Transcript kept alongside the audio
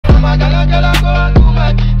To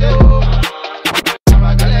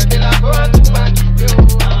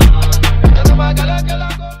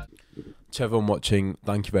everyone watching,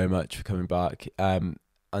 thank you very much for coming back. And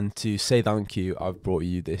to say thank you, I've brought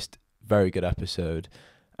you this very good episode.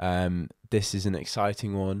 This is an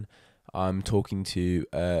exciting one. I'm talking to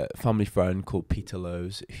a family friend called Peter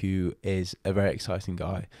Lowes, who is a very exciting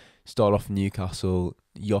guy. Started off in Newcastle,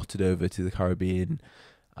 yachted over to the Caribbean,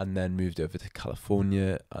 and then moved over to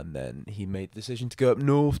California, and then he made the decision to go up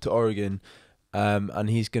north to Oregon. And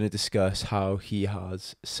he's going to discuss how he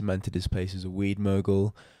has cemented his place as a weed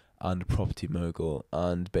mogul and a property mogul,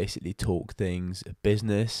 and basically talk things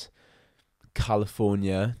business,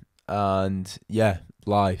 California, and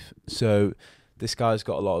life. So this guy's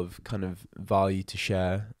got a lot of kind of value to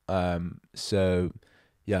share. So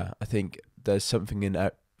I think there's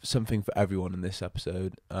something for everyone in this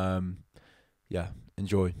episode.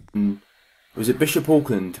 Enjoy. Was it Bishop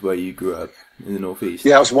Auckland where you grew up in the northeast?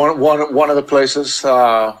 Yeah, it was one of the places.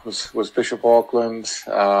 Was Bishop Auckland,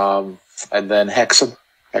 and then Hexham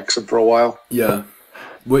for a while. Yeah.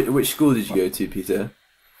 Which school did you go to, Peter?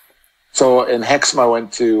 So in Hexham, I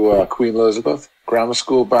went to Queen Elizabeth Grammar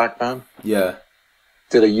School back then. Yeah.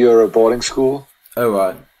 Did a year of boarding school. Oh,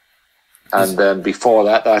 right. And then before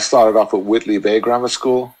that, I started off at Whitley Bay Grammar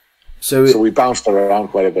School. So we bounced around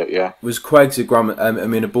quite a bit, yeah. Was Quegs a grammar?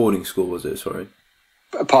 A boarding school, was it? Sorry.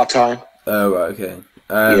 Part-time. Oh, right, okay.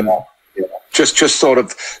 Yeah. Just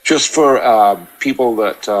for people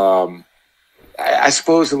that... I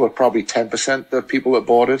suppose there were probably 10% of people that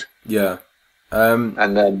boarded. Yeah.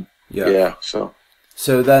 And then, So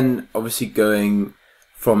then, obviously going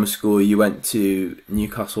from school, you went to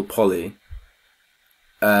Newcastle Poly.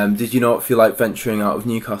 Did you not feel like venturing out of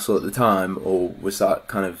Newcastle at the time, or was that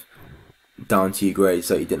kind of down to your grades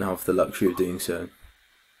that you didn't have the luxury of doing so?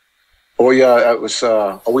 Oh, yeah, it was...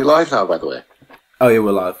 are we live now, by the way? Oh, yeah,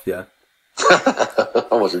 we're live, yeah.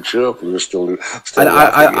 I wasn't sure if we were still and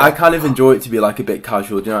I kind of enjoy it to be like a bit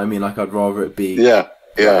casual. Do you know what I mean? Like I'd rather it be a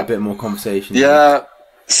bit more conversation. Yeah.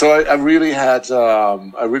 So I really had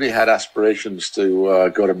aspirations to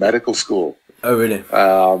go to medical school. Oh really?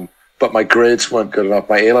 But my grades weren't good enough.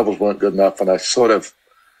 My A levels weren't good enough, and I sort of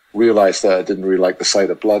realized that I didn't really like the sight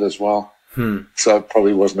of blood as well. So it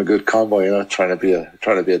probably wasn't a good combo, trying to be a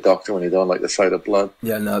doctor when you don't like the sight of blood.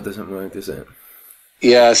 Yeah, no, it doesn't work, does it?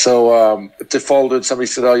 Yeah, so defaulted. Somebody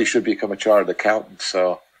said, "Oh, you should become a chartered accountant."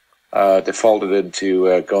 So defaulted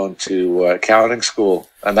into going to accounting school,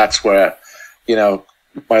 and that's where,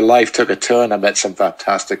 my life took a turn. I met some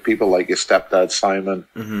fantastic people like your stepdad Simon,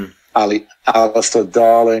 Alistair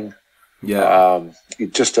Darling. Yeah,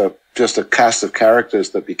 just a cast of characters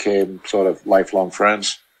that became sort of lifelong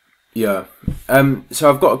friends. Yeah. So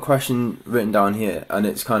I've got a question written down here, and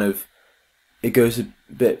it's kind of, it goes a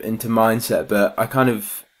bit into mindset, but I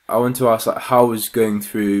want to ask, like, how was going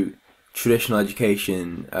through traditional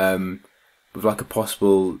education with like a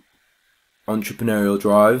possible entrepreneurial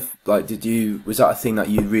drive? Like, was that a thing that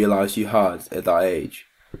you realised you had at that age?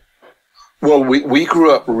 Well, we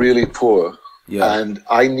grew up really poor, and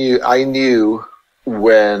I knew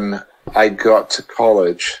when I got to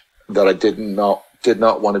college that I did not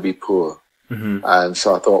want to be poor, and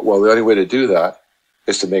so I thought, well, the only way to do that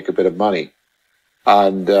is to make a bit of money.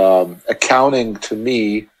 And accounting, to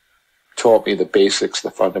me, taught me the basics,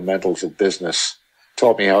 the fundamentals of business,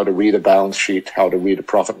 taught me how to read a balance sheet, how to read a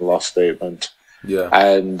profit and loss statement,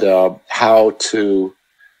 and how to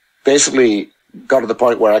basically got to the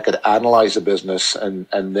point where I could analyze a business and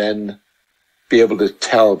then be able to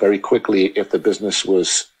tell very quickly if the business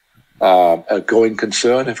was a going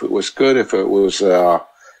concern, if it was good, if it was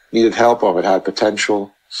needed help, or if it had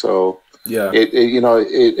potential. So... Yeah,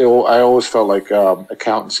 I always felt like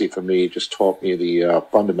accountancy for me just taught me the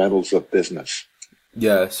fundamentals of business.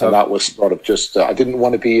 Yeah, so and that was sort of just I didn't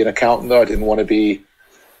want to be an accountant though. I didn't want to be.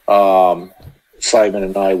 Simon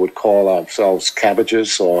and I would call ourselves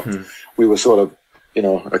cabbages, or we were sort of,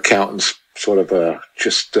 accountants, sort of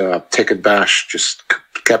just take and bash, just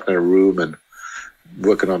kept in a room and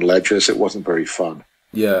working on ledgers. It wasn't very fun.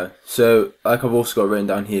 Yeah, so like I've also got written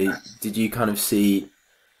down here. Did you kind of see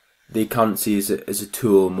the accountancy as a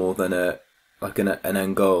tool more than an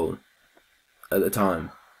end goal at the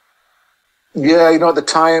time? Yeah, at the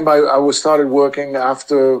time I started working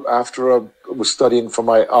after I was studying for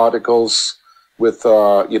my articles with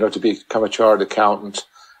to become a chartered accountant.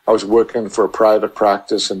 I was working for a private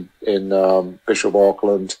practice in Bishop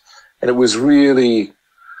Auckland, and it was really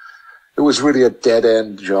a dead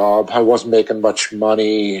end job. I wasn't making much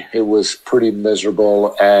money. It was pretty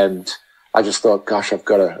miserable, and I just thought, gosh, I've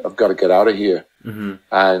got to get out of here.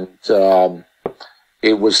 And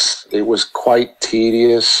was quite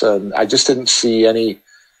tedious, and I just didn't see any.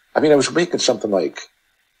 I mean, I was making something like,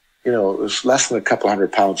 it was less than a couple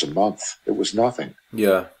 £100 a month. It was nothing.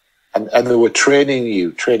 Yeah. And they were training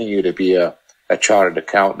you to be a chartered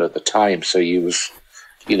accountant at the time. So you was,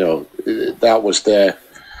 that was their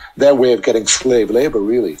way of getting slave labor,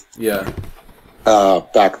 really. Yeah.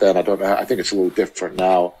 Back then, I don't know. I think it's a little different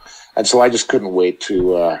now. And so I just couldn't wait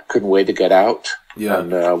to get out. Yeah.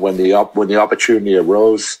 And when the opportunity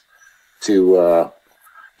arose to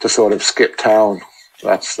sort of skip town,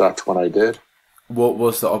 that's when I did. What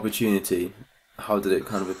was the opportunity? How did it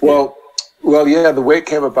kind of appear? Well, yeah. The way it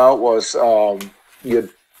came about was your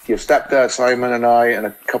stepdad Simon and I and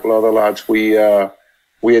a couple other lads. We had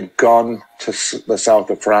gone to the south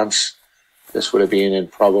of France. This would have been in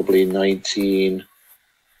probably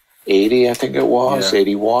 1980, I think it was,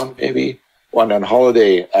 81 maybe. Went on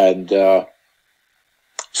holiday, and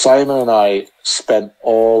Simon and I spent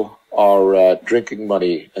all our drinking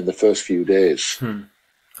money in the first few days.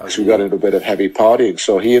 So we got into a bit of heavy partying.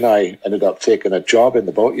 So he and I ended up taking a job in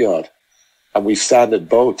the boatyard, and we sanded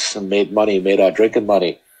boats and made our drinking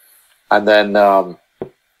money. And then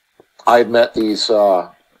I met these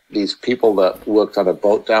people that worked on a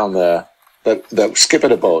boat down there that were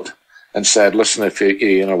skipping a boat, and said, "Listen, if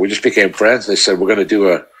we just became friends." They said, "We're going to do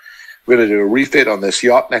a refit on this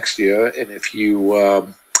yacht next year, and if you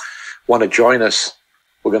want to join us,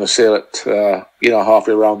 we're going to sail it,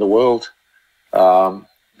 halfway around the world.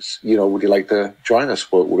 Would you like to join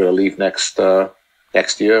us? We're going to leave next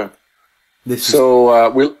year." So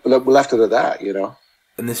we left it at that,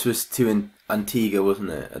 And this was to Antigua, wasn't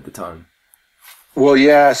it, at the time? Well,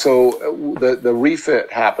 yeah. So the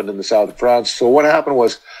refit happened in the south of France. So what happened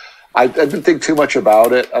was, I didn't think too much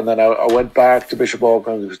about it, and then I went back to Bishop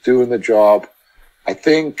Auckland. I was doing the job. I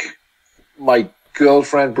think my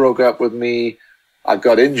girlfriend broke up with me. I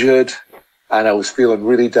got injured, and I was feeling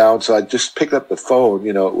really down. So I just picked up the phone.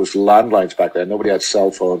 It was landlines back then. Nobody had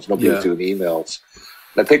cell phones. Nobody was doing emails.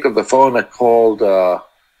 And I picked up the phone. I called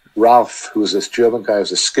Ralph, who was this German guy, who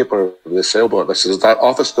was a skipper of the sailboat. And I said, "Does that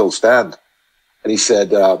offer still stand?" And he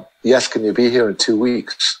said, "Yes, can you be here in 2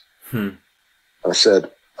 weeks?" And I said,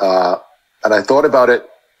 and I thought about it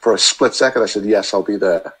for a split second. I said, "Yes, I'll be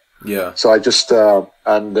there." Yeah. So I just,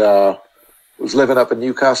 was living up in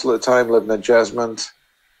Newcastle at the time, living in Jesmond,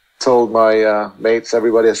 told my mates,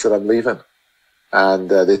 everybody, I said, "I'm leaving." And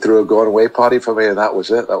they threw a going away party for me, and that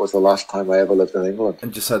was it. That was the last time I ever lived in England.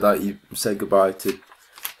 And just like that, you said goodbye to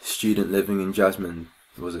student living in Jesmond,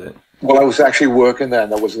 was it? Well, I was actually working then.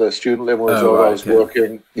 That was the student living was over. Right, I was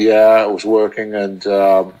working. Yeah, I was working, and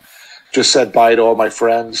just said bye to all my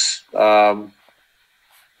friends,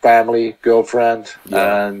 family, girlfriend,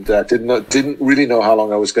 and didn't really know how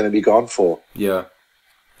long I was going to be gone for. Yeah.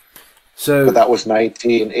 But that was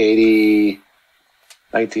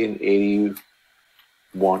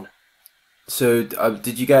 1981. So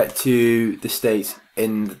did you get to the States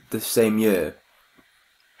in the same year?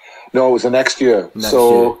 No, it was the next year.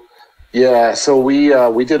 Yeah, so we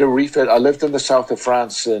did a refit. I lived in the south of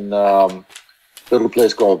France in a little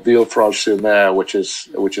place called Villefranche-sur-Mer, which is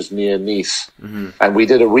near Nice. And we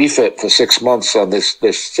did a refit for 6 months on this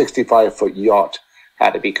 65-foot yacht.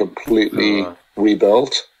 Had to be completely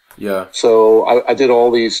rebuilt. Yeah. So I did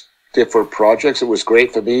all these different projects. It was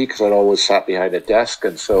great for me because I'd always sat behind a desk,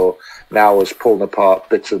 and so now I was pulling apart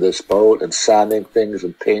bits of this boat and sanding things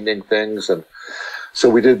and painting things, and so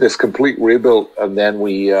we did this complete rebuild, and then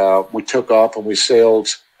we took off and we sailed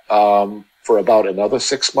for about another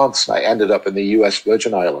 6 months. I ended up in the U.S.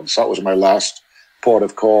 Virgin Islands. That was my last port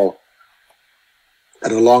of call.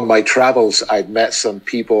 And along my travels, I'd met some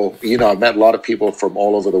people. I met a lot of people from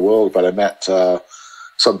all over the world, but I met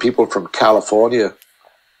some people from California,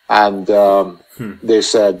 and they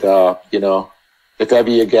said, if ever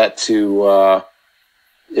you get to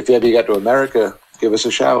America, give us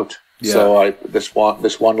a shout. Yeah. So this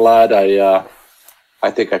one lad, I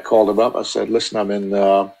think I called him up. I said, "Listen, I'm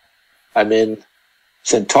in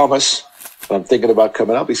St. Thomas. I'm thinking about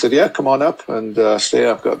coming up." He said, "Yeah, come on up and stay.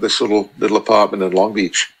 I've got this little apartment in Long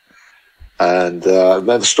Beach." And then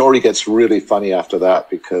the story gets really funny after that,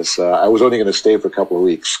 because I was only going to stay for a couple of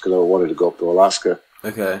weeks because I wanted to go up to Alaska.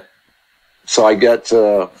 Okay. So I get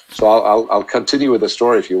so I'll continue with the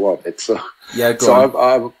story if you want. It's yeah. Go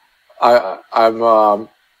on.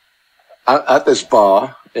 I'm at this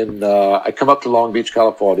bar in. I come up to Long Beach,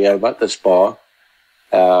 California. I'm at this bar,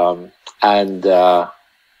 and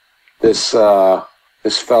this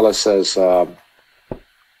fella says,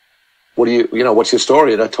 "What do you what's your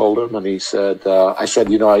story?" And I told him, and he said, "I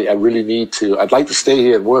said, I really need to. I'd like to stay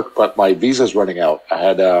here and work, but my visa's running out.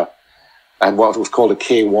 I and what was called a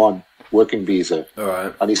K1 working visa. All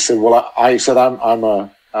right. And he said, "Well, I said I'm a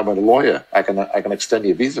lawyer. I can extend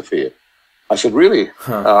your visa for you." I said, "Really?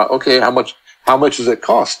 Okay. How much does it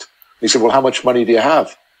cost?" He said, "Well, how much money do you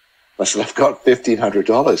have?" I said, "I've got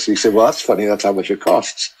 $1,500. He said, "Well, that's funny. That's how much it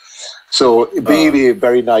costs." So, being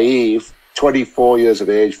very naive, 24 years of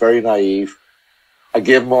age, very naive, I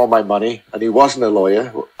gave him all my money, and he wasn't a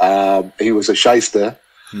lawyer. He was a shyster.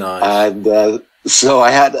 Nice. And so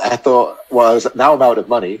I thought, well, now I'm out of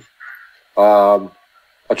money.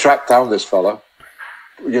 I tracked down this fella.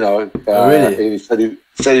 Really? He said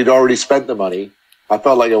he'd already spent the money. I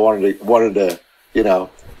felt like I wanted to,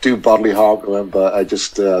 do bodily harm to him, but I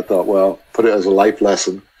just thought, well, put it as a life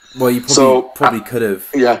lesson. Well, you probably could have.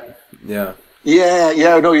 Yeah. Yeah.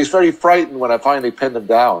 Yeah. No, he was very frightened when I finally pinned him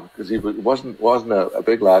down because he wasn't a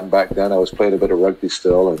big lad back then. I was playing a bit of rugby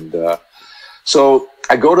still, and so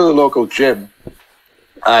I go to the local gym,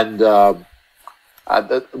 and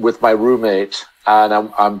with my roommate, and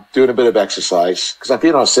I'm doing a bit of exercise because I've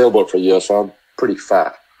been on a sailboat for a year, so I'm pretty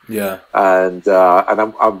fat. Yeah. And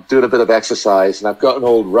I'm doing a bit of exercise, and I've got an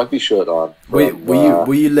old rugby shirt on.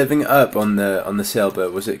 Were you living up on the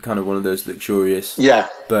sailboat? Was it kind of one of those luxurious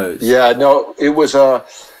boats? Yeah, no, it was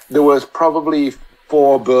there was probably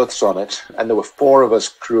 4 berths on it, and there were 4 of us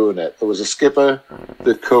crewing it. There was a skipper,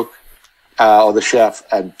 the cook, or the chef,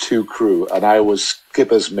 and 2 crew, and I was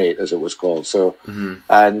skipper's mate, as it was called. So,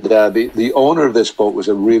 and the owner of this boat was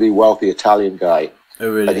a really wealthy Italian guy. Oh,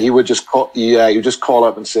 really? And he would just call. Yeah, he would just call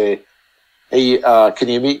up and say, "Hey, can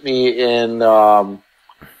you meet me in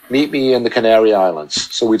the Canary Islands?"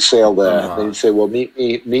 So we'd sail there. And then he'd say, "Well, meet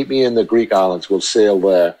me in the Greek islands. We'll sail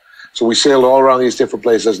there." So we sailed all around these different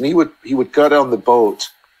places, and he would get on the boat,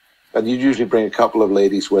 and he'd usually bring a couple of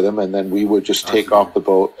ladies with him, and then we would just take off the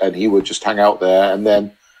boat, and he would just hang out there, and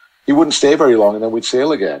then he wouldn't stay very long, and then we'd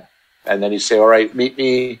sail again, and then he'd say, "All right, meet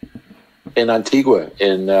me in Antigua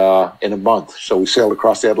in a month." So we sailed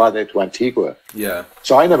across the Atlantic to Antigua. Yeah.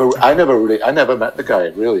 So I never met the guy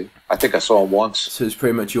really. I think I saw him once. So it's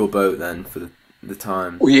pretty much your boat then for the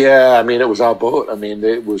time. Well, yeah, I mean it was our boat. I mean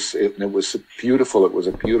it was beautiful. It was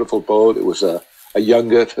a beautiful boat. It was a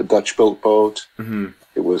Youngert, a Dutch built boat. Mm-hmm.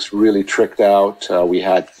 It was really tricked out. We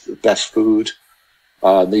had the best food.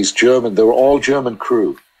 They were all German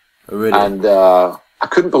crew. Oh, really? And I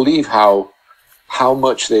couldn't believe how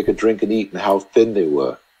much they could drink and eat and how thin they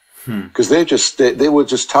were. Because they would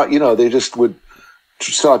just would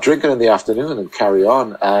start drinking in the afternoon and carry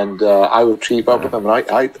on. And I would keep up with them.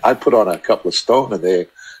 And I put on a couple of stone, and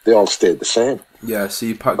they all stayed the same. Yeah, so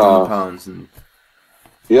you packed on the pounds. And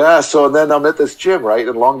yeah, so then I'm at this gym, right,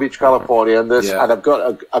 in Long Beach, California, and I've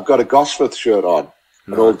got a Gosforth shirt on,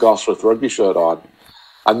 an old Gosforth rugby shirt on.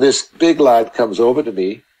 And this big lad comes over to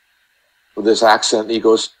me with this accent, and he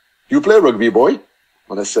goes, "You play rugby, boy?"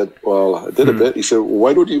 And I said, "Well, I did a bit." He said,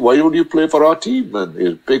 "Why don't you play for our team?" And he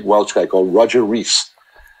was a big Welsh guy called Roger Rees.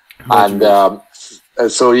 And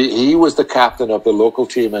so he was the captain of the local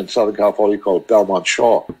team in Southern California called Belmont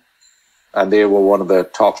Shaw. And they were one of the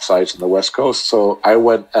top sides on the West Coast. So I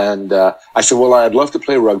went and I said, "Well, I'd love to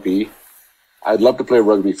play rugby. I'd love to play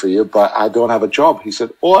rugby for you, but I don't have a job." He said,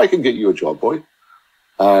 "Oh, I can get you a job, boy."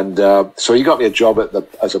 And so he got me a job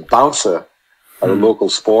as a bouncer at a local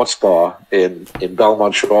sports bar in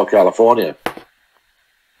Belmont Shore, California.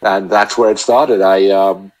 And that's where it started. I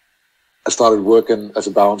started working as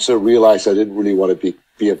a bouncer, realized I didn't really want to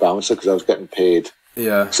be a bouncer because I was getting paid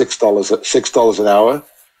 $6 an hour.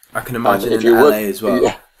 I can imagine in LA as well.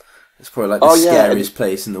 Yeah. It's probably like the scariest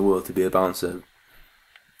place in the world to be a bouncer.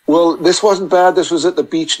 Well, this wasn't bad. This was at the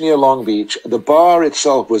beach near Long Beach. The bar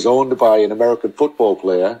itself was owned by an American football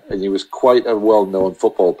player, and he was quite a well-known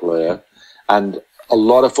football player. And a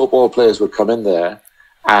lot of football players would come in there.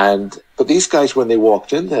 But these guys, when they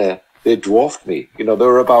walked in there, they dwarfed me. They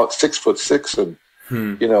were about 6'6" and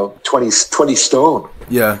 20 stone.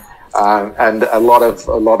 Yeah. And a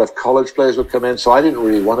lot of college players would come in. So I didn't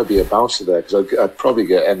really want to be a bouncer there because I'd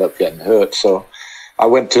probably end up getting hurt. So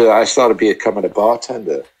I started becoming a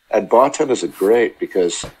bartender. And bartenders are great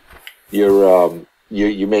because you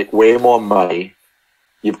make way more money.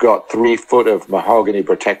 You've got 3 foot of mahogany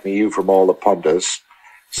protecting you from all the punters,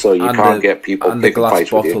 so you can't get people picking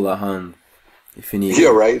fights with you. And the glass bottle at hand, if you need. Yeah,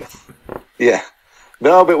 right. Yeah.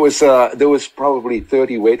 No, but there was probably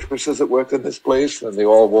 30 waitresses that worked in this place, and they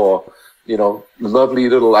all wore, lovely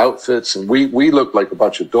little outfits, and we looked like a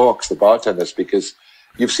bunch of dorks, the bartenders, because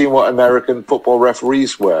you've seen what American football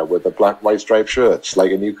referees wear with the black white striped shirts,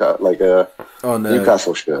 like a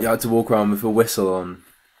Newcastle shirt. You had to walk around with a whistle on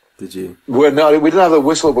Did you? We didn't have the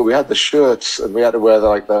whistle, but we had the shirts, and we had to wear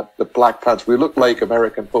the black pants. We looked like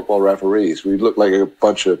American football referees. We looked like a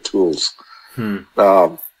bunch of tools.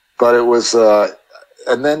 But it was,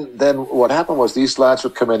 and then what happened was these lads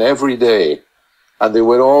would come in every day, and they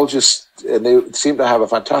would all and they seemed to have a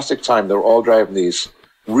fantastic time. They were all driving these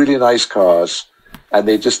really nice cars, and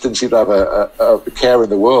they just didn't seem to have a care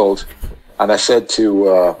in the world. And I said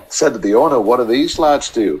to the owner, "What do these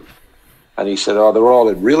lads do?" And he said, "Oh, they're all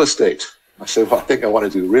in real estate." I said, "Well, I think I want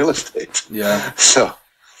to do real estate." Yeah. So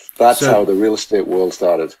that's how the real estate world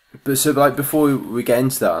started. But so, like, before we get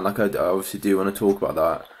into that, and like, I obviously do want to talk about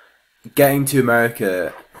that. Getting to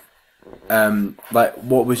America, like,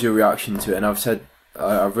 what was your reaction to it? And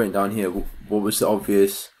I've written down here, what was the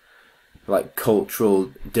obvious, like,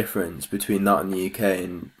 cultural difference between that and the UK,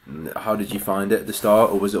 and how did you find it at the start,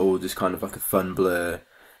 or was it all just kind of like a fun blur?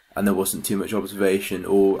 And there wasn't too much observation,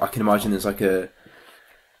 or I can imagine there's like a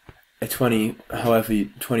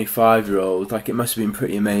 25-year-old, like, it must have been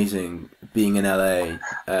pretty amazing being in LA.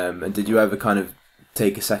 And did you ever kind of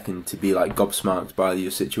take a second to be like gobsmacked by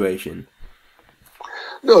your situation?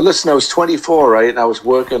 No, listen, I was 24, right? And I was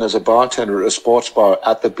working as a bartender at a sports bar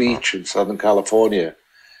at the beach in Southern California.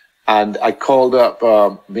 And I called up,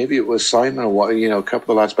 maybe it was Simon or a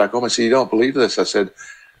couple of lads back home. I said, "You don't believe this?" I said,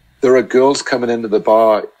 "There are girls coming into the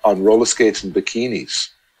bar on roller skates and bikinis,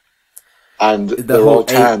 and they're all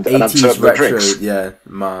tanned, and I'm serving the drinks." Yeah,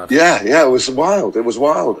 mad. Yeah, it was wild. It was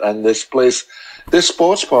wild. And this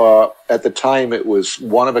sports bar, at the time, it was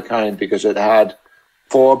one of a kind because it had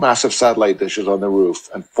 4 massive satellite dishes on the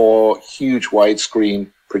roof and 4 huge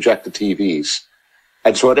widescreen projector TVs.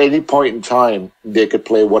 And so at any point in time, they could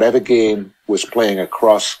play whatever game was playing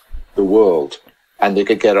across the world, and they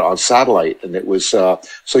could get it on satellite. And it was, so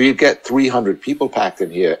you'd get 300 people packed in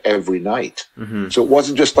here every night. Mm-hmm. So it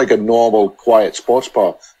wasn't just like a normal, quiet sports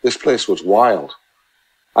bar. This place was wild.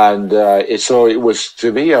 And it was,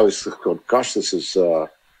 to me, I was going, "Gosh, this is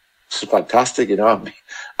fantastic."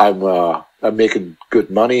 I'm making good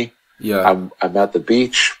money. Yeah. I'm at the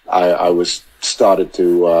beach. I was started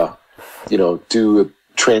to,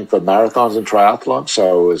 train for marathons and triathlons.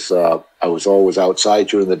 So I was always outside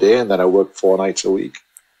during the day, and then I worked 4 nights a week.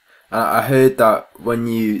 I heard that when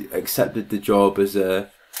you accepted the job as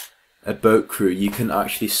a boat crew, you couldn't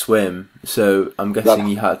actually swim. So I'm guessing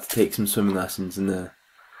you had to take some swimming lessons to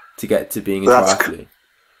get to being a triathlete.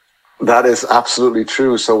 That is absolutely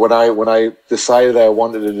true. So when I decided I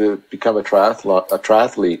wanted to become a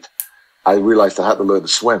triathlete, I realized I had to learn to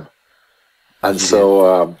swim. And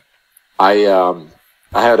so I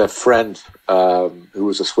had a friend who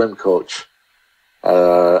was a swim coach,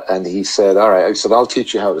 and he said, "All right," I said, "I'll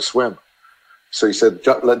teach you how to swim." So he said,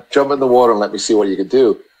 jump in the water and let me see what you can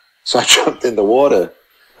do." So I jumped in the water,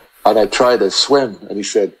 and I tried to swim, and he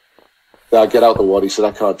said, "I'll get out the water." He said,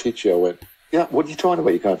 "I can't teach you." I went, "Yeah, what are you talking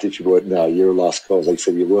about? You can't teach you?" He went, "No, you're a lost cause." I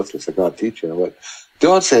said, "You're worthless. I can't teach you." I went,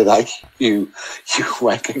 "Don't say that, you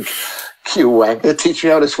wanker. Teach me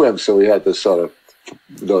how to swim." So we had this sort of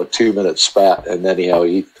 2-minute spat, and anyhow,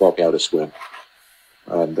 he taught me how to swim.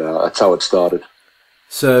 And that's how it started.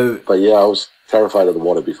 But yeah, I was terrified of the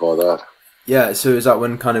water before that. Yeah, so is that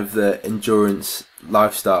when kind of the endurance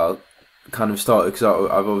lifestyle kind of started? Because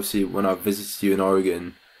I've obviously, when I visited you in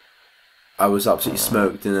Oregon, I was absolutely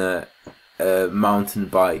smoked in a mountain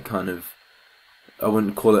bike kind of, I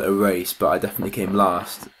wouldn't call it a race, but I definitely came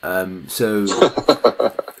last. So,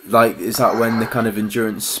 like, is that when the kind of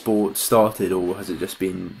endurance sport started, or has it just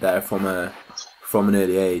been there from an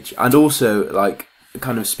early age? And also, like,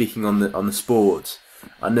 kind of speaking on the sport,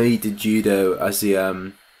 I know you did judo as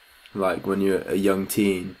the like when you're a young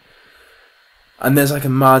teen, and there's like a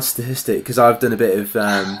mad statistic, because I've done a bit of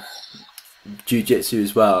jiu-jitsu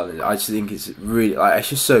as well. I just think it's really, like, it's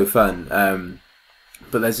just so fun.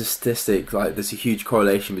 But there's a statistic, like, there's a huge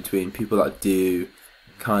correlation between people that do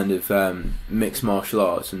kind of mixed martial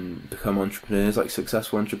arts and become entrepreneurs, like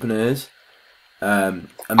successful entrepreneurs. And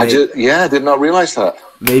I did not realize that.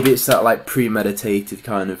 Maybe it's that, like, premeditated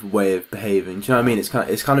kind of way of behaving. Do you know what I mean?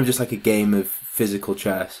 It's kind of just like a game of physical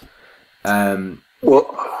chess.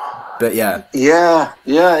 But yeah.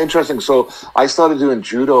 Yeah, interesting. So I started doing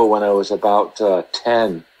judo when I was about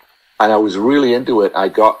 10, and I was really into it. I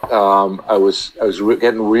was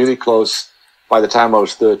getting really close by the time I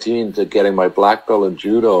was 13 to getting my black belt in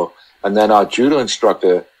judo. And then our judo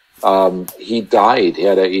instructor, he died.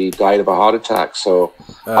 He died of a heart attack. So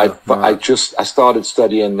I started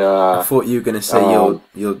studying. I thought you were going to say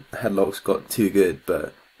your headlocks got too good,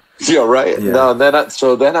 but. Yeah, right. Yeah. No, then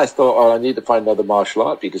I thought, I need to find another martial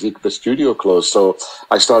art because the studio closed. So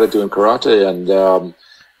I started doing karate, and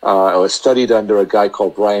I studied under a guy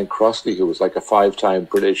called Brian Crossley, who was like a 5-time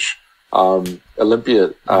British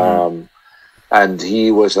Olympian. And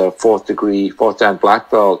he was a fourth dan black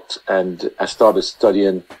belt. And I started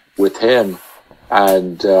studying with him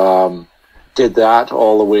and did that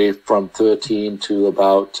all the way from 13 to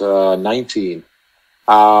about 19.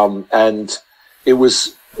 And it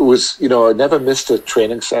was, I never missed a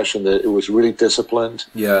training session. That it was really disciplined.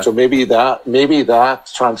 Yeah. So maybe that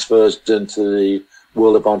transfers into the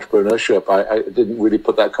world of entrepreneurship. I didn't really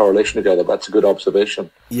put that correlation together, but that's a good observation.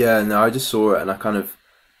 Yeah, no, I just saw it and I kind of,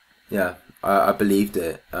 I believed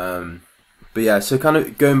it. But yeah, so kind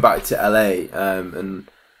of going back to LA and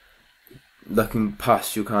looking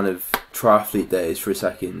past your kind of triathlete days for a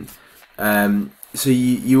second. So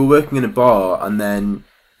you were working in a bar and then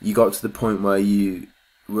you got to the point where you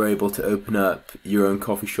were able to open up your own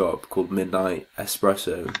coffee shop called Midnight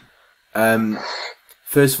Espresso.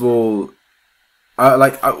 First of all,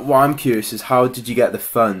 what I'm curious is, how did you get the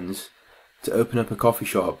funds to open up a coffee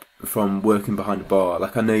shop from working behind a bar?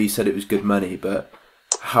 Like, I know you said it was good money, but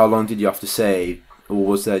how long did you have to save, or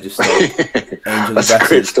was there just like angel That's investors? a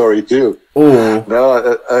great story too. Or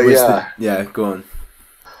go on.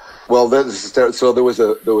 Well, so there was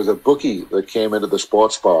a bookie that came into the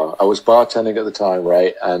sports bar. I was bartending at the time,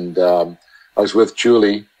 right? And I was with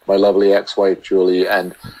Julie, my lovely ex-wife Julie,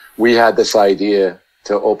 and we had this idea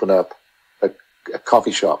to open up a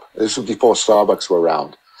coffee shop. This was before Starbucks were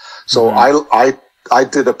around. So I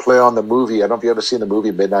did a play on the movie. I don't know if you ever seen the movie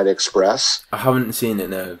Midnight Express. I haven't seen it,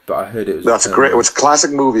 no, but I heard it was. That's great. It was a classic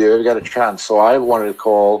movie. If you got a chance. So I wanted to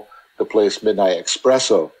call the place Midnight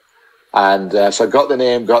Espresso. And so I got the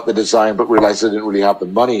name, got the design, but realized I didn't really have the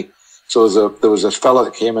money. So there was this fella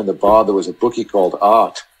that came in the bar. There was a bookie called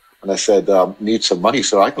Art. And I said, need some money.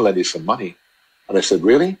 So I can lend you some money. And I said,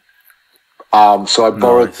 really? So I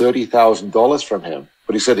borrowed $30,000 from him.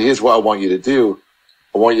 But he said, here's what I want you to do.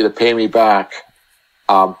 I want you to pay me back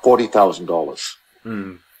 $40,000.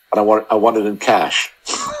 And I want it in cash.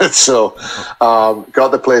 So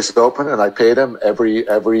got the place open, and I paid him every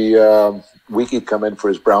week. He'd come in for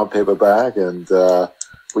his brown paper bag, and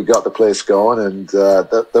we got the place going. And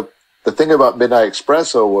the thing about Midnight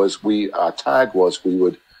Espresso was our tag was we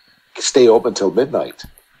would stay open till midnight,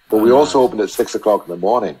 but we also opened at 6 o'clock in the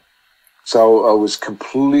morning. So I was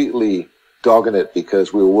completely dogging it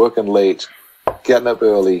because we were working late, getting up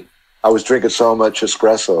early. I was drinking so much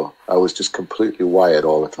espresso. I was just completely wired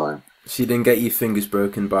all the time. So you didn't get your fingers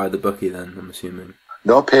broken by the bookie then, I'm assuming?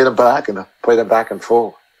 No, I paid him back in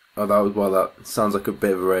full. Oh, that sounds like a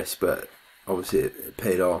bit of a risk, but obviously it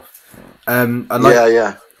paid off. So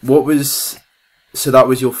that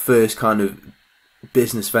was your first kind of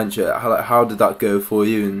business venture. How did that go for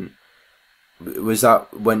you? And was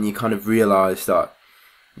that when you kind of realised that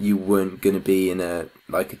you weren't going to be in a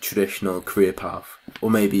traditional career path,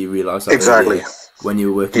 or maybe you realised that exactly when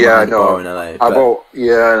you were working behind a bar in LA?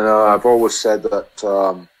 I've always said that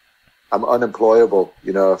I'm unemployable.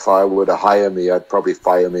 If I were to hire me, I'd probably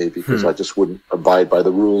fire me because I just wouldn't abide by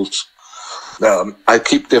the rules. I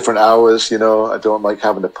keep different hours. I don't like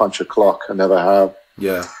having to punch a clock. I never have.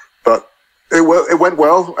 Yeah, but it went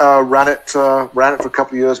well. Ran it for a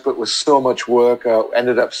couple of years, but it was so much work.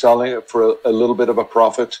 Ended up selling it for a little bit of a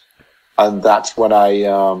profit, and that's when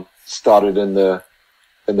I started in the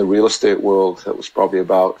real estate world. It was probably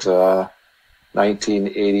about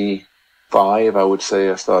 1985, I would say.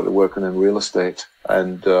 I started working in real estate,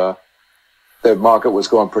 and the market was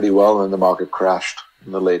going pretty well, and the market crashed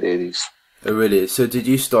in the late 80s. Oh, really? So did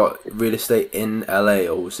you start real estate in LA,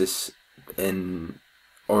 or was this in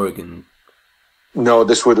Oregon? No,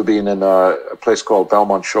 this would have been in a place called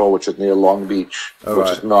Belmont Shore, which is near Long Beach,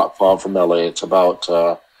 is not far from LA. It's about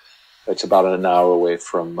an hour away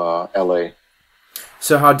from LA.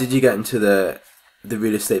 So how did you get into the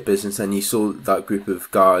real estate business? And you saw that group of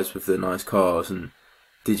guys with the nice cars, and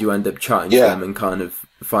did you end up chatting to them and kind of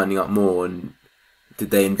finding out more? And did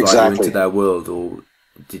they invite you into their world, or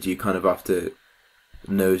did you kind of have to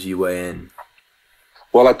nose your way in?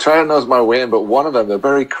 Well, I try to nose my way in, but one of them, they're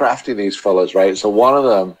very crafty, these fellas, right? So one of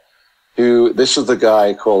them, this was the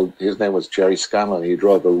guy his name was Jerry Scanlon. He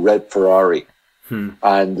drove a red Ferrari.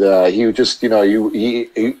 And he would just,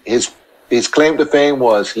 his claim to fame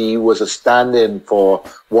was he was a stand-in for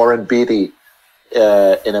Warren Beatty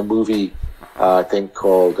in a movie, I think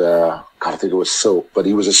called, I think it was Soap, but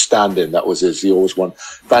he was a stand-in. That was he always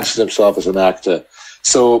fancied himself as an actor.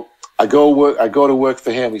 So I go to work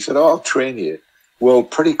for him. He said, I'll train you. Well,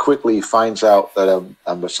 pretty quickly he finds out that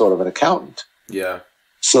I'm a sort of an accountant. Yeah.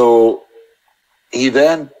 So he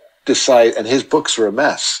then decides, and his books are a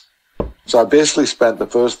mess. So I basically spent the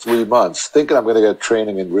first 3 months thinking I'm going to get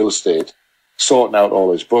training in real estate, sorting out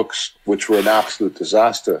all his books, which were an absolute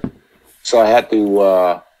disaster. So I had to,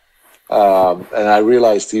 and I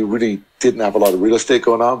realized he really didn't have a lot of real estate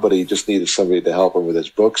going on, but he just needed somebody to help him with his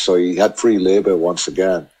books. So he had free labor once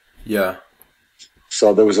again. Yeah.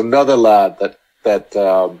 So there was another lad that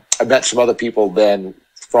I met some other people then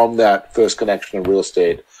from that first connection in real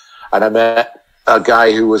estate. And I met a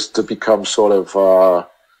guy who was to become sort of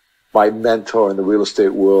my mentor in the real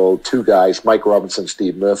estate world. Two guys, Mike Robinson,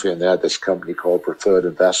 Steve Murphy, and they had this company called Preferred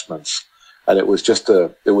Investments. And it was just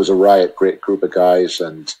it was a riot, great group of guys.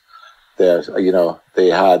 And they had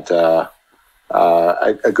a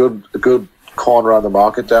good corner on the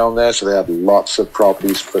market down there. So they had lots of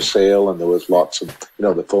properties for sale, and there was lots of,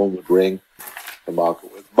 the phone would ring. The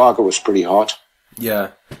market was pretty hot.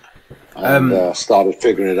 Yeah. And started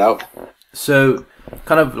figuring it out. So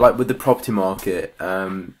kind of like with the property market,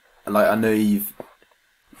 like I know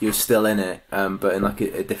you're still in it, but in like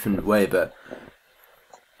a different way, but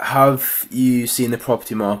have you seen the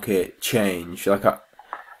property market change?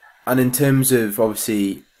 And in terms of,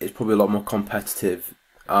 obviously, it's probably a lot more competitive,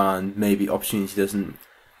 and maybe opportunity doesn't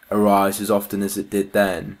arise as often as it did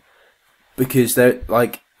then, because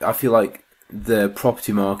I feel like the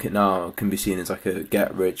property market now can be seen as like a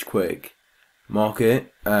get rich quick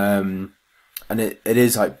market, and it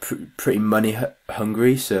is like pretty money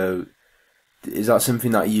hungry. So is that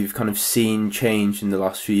something that you've kind of seen change in the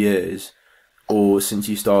last few years, or since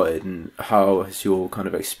you started, and how has your kind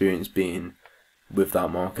of experience been with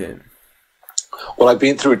that market? Well, I've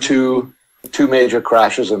been through two major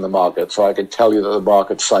crashes in the market, so I can tell you that the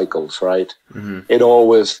market cycles, right? Mm-hmm. It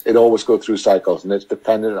always goes through cycles, and it's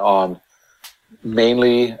dependent on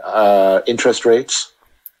mainly interest rates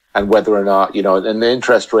and whether or not, and the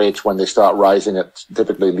interest rates, when they start rising, it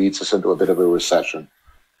typically leads us into a bit of a recession.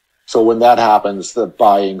 So when that happens, the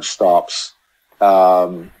buying stops,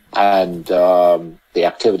 and the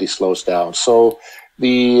activity slows down. So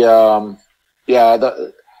the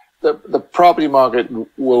property market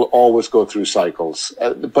will always go through cycles.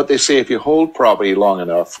 But they say if you hold property long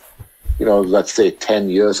enough, let's say 10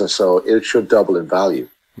 years or so, it should double in value.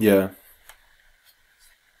 Yeah.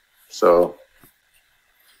 So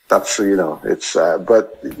that's, it's,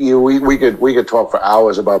 but we could talk for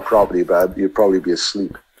hours about property, but you'd probably be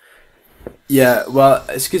asleep. Yeah, well,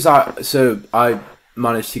 it's because I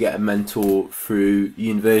managed to get a mentor through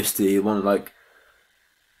university. It was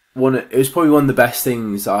probably one of the best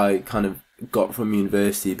things I kind of got from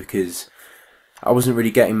university, because I wasn't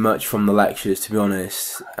really getting much from the lectures, to be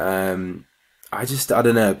honest. I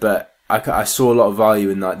don't know, but I saw a lot of value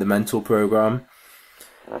in like the mentor program.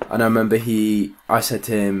 And I remember I said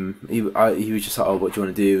to him, he was just like, oh, what do you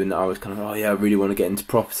want to do? And I was kind of, oh yeah, I really want to get into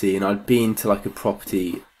property. And I'd been to like a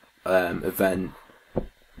property event,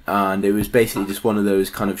 and it was basically just one of those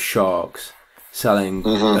kind of sharks selling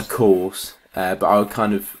a course. But I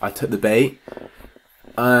took the bait.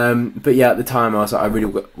 But yeah, at the time I was like, I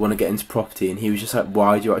really want to get into property. And he was just like,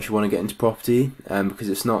 why do you actually want to get into property? Because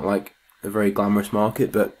it's not like a very glamorous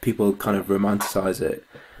market, but people kind of romanticize it.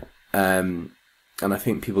 And I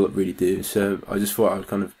think people really do. So I just thought I'd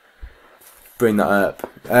kind of bring that up.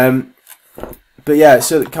 But yeah,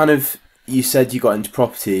 so kind of, you said you got into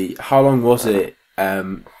property. How long was it? How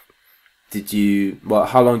long did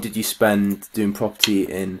you spend doing property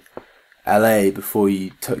in LA before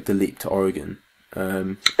you took the leap to Oregon?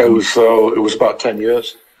 It was about 10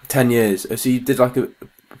 years. 10 years. So you did like a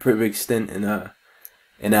pretty big stint in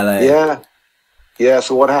LA. Yeah.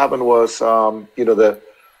 So what happened was,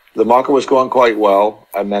 the market was going quite well.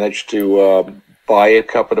 I managed to buy a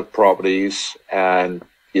couple of properties, and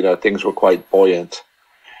things were quite buoyant.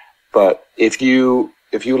 But if you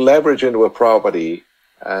leverage into a property,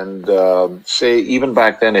 and say even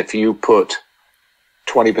back then, if you put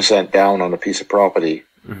 20% down on a piece of property,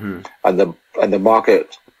 and the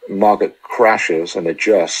market crashes and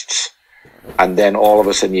adjusts, and then all of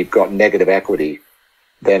a sudden you've got negative equity,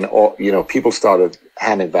 then people started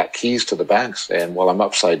handing back keys to the banks, saying, well, I'm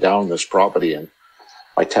upside down this property and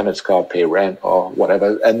my tenants can't pay rent or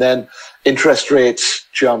whatever. And then interest rates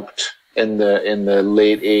jumped in the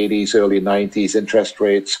late 80s, early 90s. Interest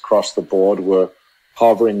rates across the board were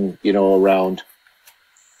hovering, around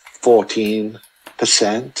 14%,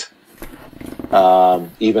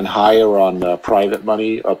 even higher on private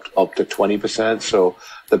money, up to 20%. So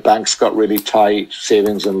the banks got really tight,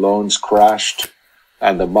 savings and loans crashed,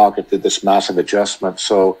 and the market did this massive adjustment.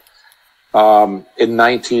 So in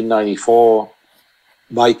 1994,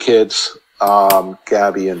 my kids,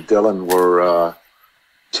 Gabby and Dylan, were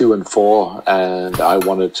 2 and 4, and I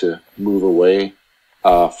wanted to move away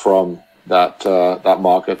from that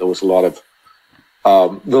market. There was a lot of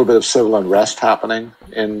little bit of civil unrest happening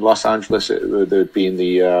in Los Angeles. There'd been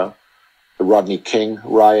the Rodney King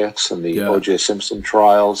riots and the O.J. Simpson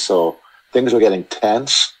trials, so things were getting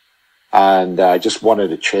tense, and I just wanted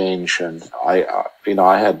to change. And I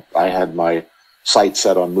had my sights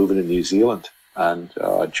set on moving to New Zealand, and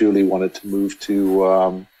Julie wanted to move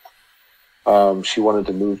to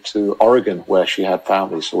Oregon, where she had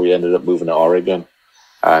family. So we ended up moving to Oregon.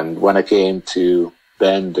 And when I came to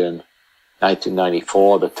Bend in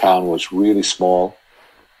 1994, the town was really small.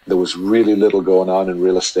 There was really little going on in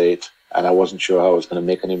real estate, and I wasn't sure how I was going to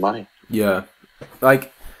make any money. Yeah.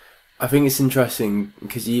 Like, I think it's interesting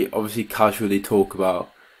because you obviously casually talk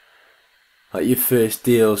about like your first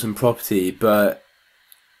deals and property, but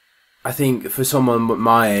I think for someone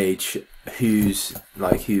my age who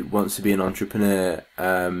wants to be an entrepreneur,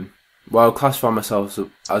 well, I'll classify myself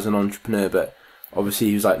as an entrepreneur, but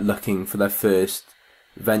obviously who's like looking for their first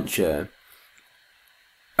venture.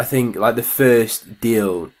 I think like the first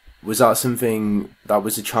deal, was that something that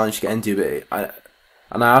was a challenge to get into? But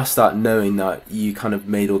I asked that knowing that you kind of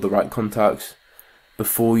made all the right contacts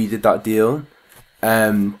before you did that deal.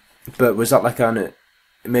 But was that like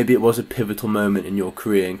maybe it was a pivotal moment in your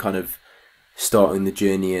career and kind of starting the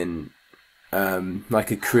journey and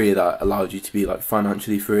like a career that allowed you to be like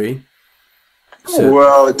financially free? So,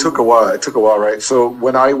 well, it took a while, right? So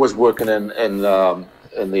when I was working in the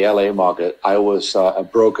LA market, I was a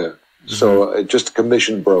broker, so just a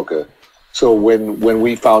commission broker. So when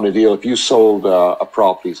we found a deal, if you sold a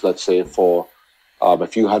property, let's say for a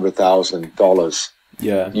few $100,000,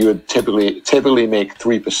 you would typically make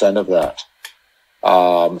 3% of that.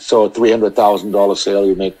 So a $300,000 sale,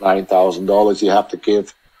 you make $9,000. You have to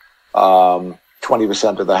give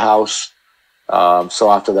 20% of the house. So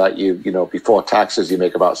after that, you before taxes, you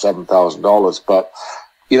make about $7,000. But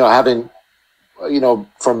having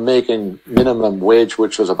from making minimum wage,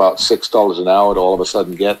 which was about $6 an hour, to all of a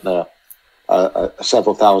sudden getting a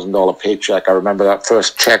several $1,000 paycheck. I remember that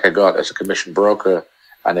first check I got as a commission broker,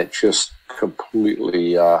 and it just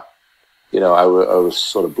completely, I was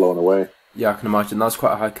sort of blown away. Yeah, I can imagine. That's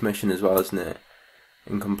quite a high commission as well, isn't it?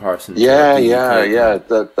 In comparison. Yeah.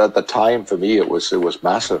 The time for me, it was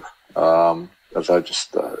massive. As I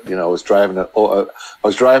just, I was driving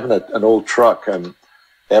an old truck, and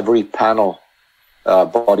every panel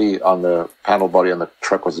body on the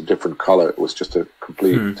truck was a different color. It was just a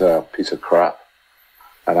complete piece of crap.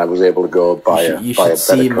 And I was able to go buy a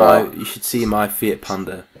better car. You should see my Fiat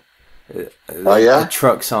Panda. Oh yeah, the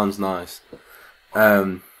truck sounds nice.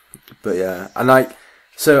 But yeah, and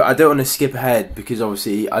so I don't want to skip ahead because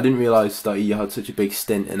obviously I didn't realise that you had such a big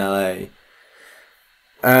stint in LA.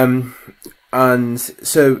 And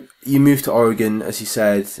so you moved to Oregon, as you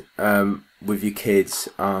said, with your kids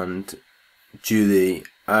and Julie.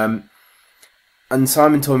 And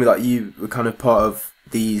Simon told me that you were kind of part of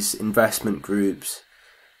these investment groups.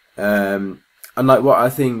 And like what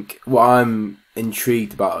I'm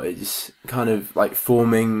intrigued about is kind of like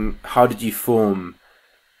how did you form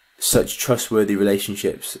such trustworthy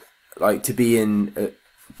relationships, like to be in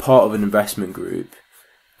part of an investment group,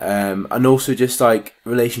 and also just like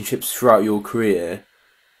relationships throughout your career.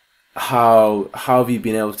 How have you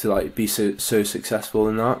been able to like be so successful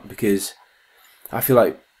in that? Because I feel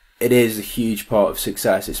like it is a huge part of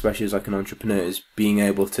success, especially as like an entrepreneur, is being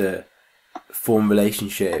able to form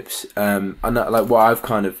relationships. And that, like what I've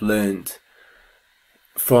kind of learned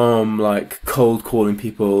from like cold calling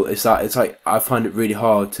people is that it's like I find it really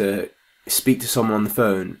hard to speak to someone on the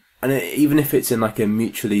phone, and even if it's in like a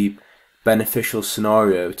mutually beneficial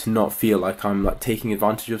scenario, to not feel like I'm like taking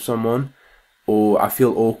advantage of someone, or I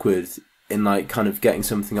feel awkward in like kind of getting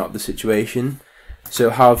something out of the situation.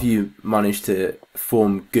 So how have you managed to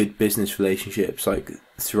form good business relationships like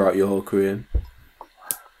throughout your whole career?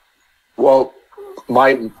 Well,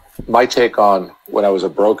 my take on when I was a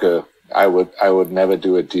broker, I would never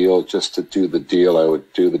do a deal just to do the deal. I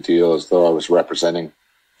would do the deal as though I was representing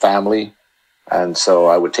family. And so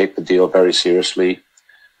I would take the deal very seriously.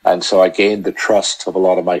 And so I gained the trust of a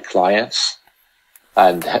lot of my clients.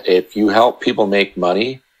 And if you help people make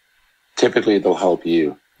money, typically they'll help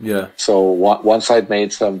you. Yeah. So once I'd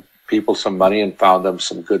made some people some money and found them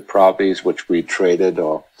some good properties, which we traded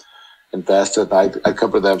or invested, I'd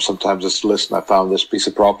come to them sometimes just listen, I found this piece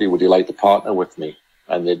of property. Would you like to partner with me?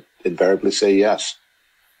 And they'd invariably say yes.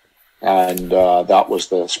 And that was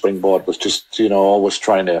the springboard, was just, always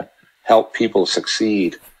trying to help people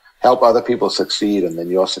succeed, help other people succeed, and then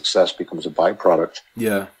your success becomes a byproduct.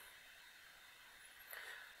 Yeah.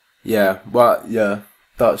 Yeah, well, yeah,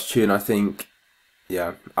 that's true. And I think,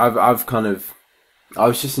 yeah, I've kind of I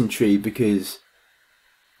was just intrigued because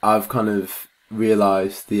I've kind of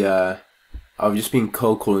realised I've just been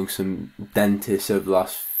cold calling some dentists over the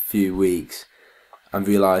last few weeks and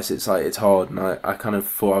realised it's hard, and I kind of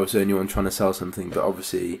thought I was the only one trying to sell something, but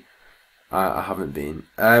obviously I haven't been.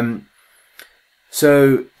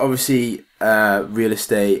 So obviously real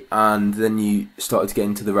estate, and then you started to get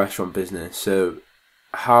into the restaurant business. So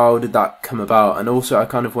how did that come about? And also I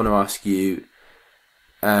kind of want to ask you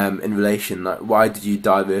in relation, like, why did you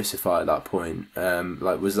diversify at that point?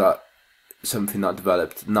 Like, was that something that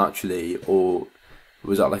developed naturally, or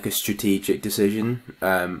was that like a strategic decision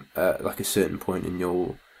at like a certain point in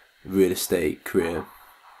your real estate career?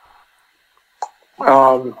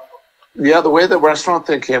 Yeah, the way the restaurant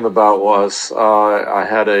thing came about was I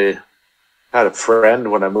had a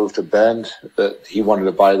friend when I moved to Bend that he wanted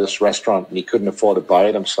to buy this restaurant and he couldn't afford to buy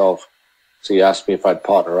it himself, so he asked me if I'd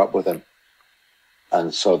partner up with him,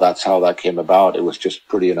 and so that's how that came about. It was just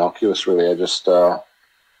pretty innocuous, really. I just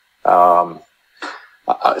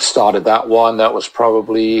I started that one. That was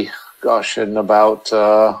probably, in about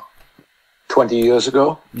 20 years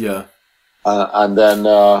ago. Yeah. And then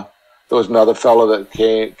there was another fellow that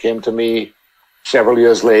came to me several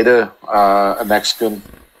years later, a Mexican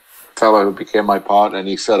fellow who became my partner, and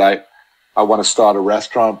he said, I want to start a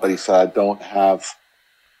restaurant, but he said, I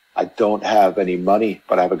don't have any money,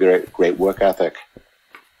 but I have a great work ethic.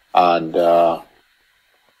 And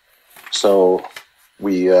so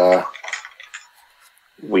we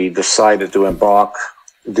decided to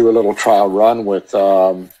do a little trial run with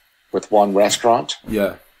one restaurant.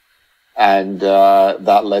 Yeah. And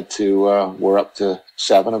that led to we're up to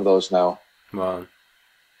 7 of those now. Wow.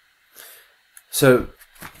 So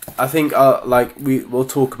I think we'll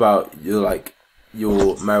talk about your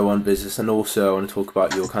marijuana business, and also I want to talk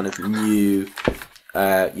about your kind of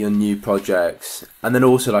your new projects, and then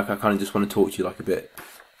also I kind of just want to talk to you a bit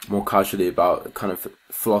more casually about kind of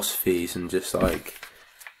philosophies and just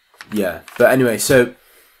yeah. But anyway, so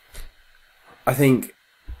I think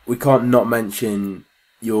we can't not mention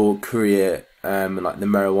your career in the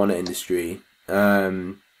marijuana industry.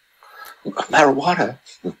 Marijuana,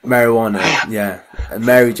 yeah,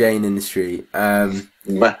 Mary Jane industry. And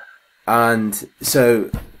so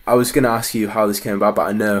I was going to ask you how this came about, but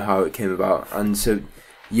I know how it came about. And so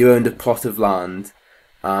you owned a plot of land,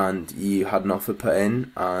 and you had an offer put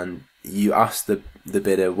in, and you asked the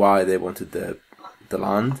bidder why they wanted the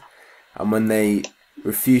land, and when they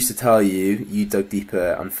refused to tell you, you dug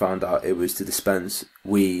deeper and found out it was to dispense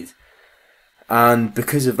weed. And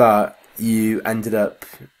because of that, you ended up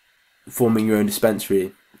forming your own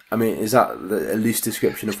dispensary. I mean, is that a loose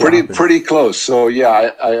description of what happened? Pretty close. So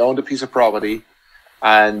yeah, I owned a piece of property,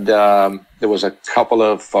 and there was a couple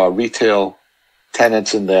of retail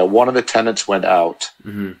tenants in there. One of the tenants went out,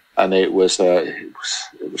 mm-hmm. and it was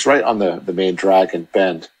right on the main drag in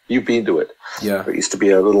Bend. You've been to it. Yeah. It used to be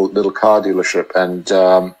a little car dealership, and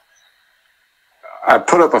I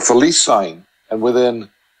put up a for lease sign, and within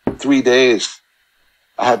 3 days,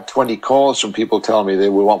 I had 20 calls from people telling me they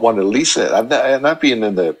want to lease it. And I've been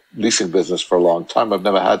in the leasing business for a long time. I've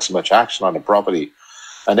never had so much action on a property,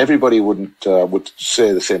 and everybody would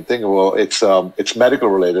say the same thing. Well, it's medical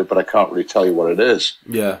related, but I can't really tell you what it is.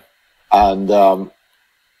 Yeah. And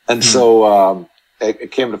so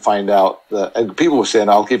it came to find out that, and people were saying,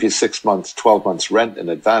 I'll give you 6 months, 12 months rent in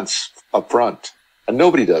advance up front. And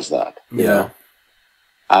nobody does that. You know?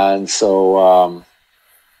 And so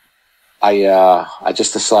I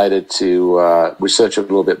just decided to research it a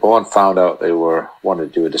little bit more and found out they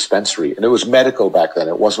wanted to do a dispensary. And it was medical back then.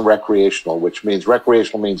 It wasn't recreational, which means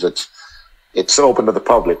recreational means it's open to the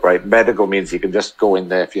public, right? Medical means you can just go in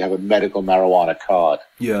there if you have a medical marijuana card.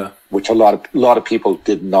 Yeah. Which a lot of people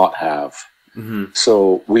did not have. Mm-hmm.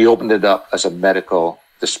 So we opened it up as a medical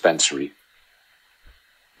dispensary.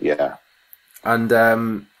 Yeah. And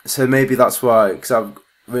so maybe that's why, because I've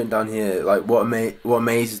written down here, what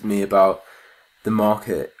amazes me about the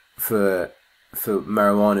market for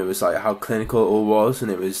marijuana was how clinical it all was,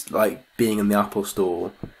 and it was like being in the Apple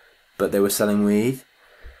store, but they were selling weed.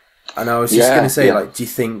 And I was just going to say, do you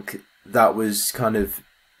think that was kind of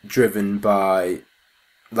driven by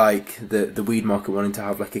the weed market wanting to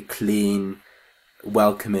have a clean,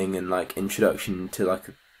 welcoming and introduction to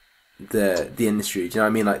the industry? Do you know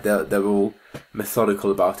what I mean? They're all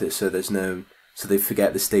methodical about it, so they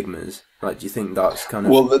forget the stigmas. Do you think that's kind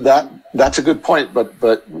of... Well, that's a good point,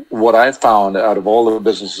 but what I've found out of all the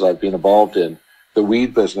businesses I've been involved in, the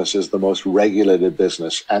weed business is the most regulated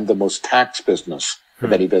business and the most taxed business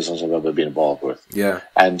of any business I've ever been involved with. Yeah.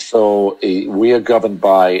 And so we are governed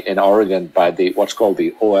in Oregon by what's called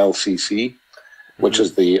the OLCC, which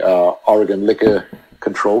is the Oregon Liquor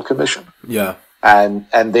Control Commission. Yeah. And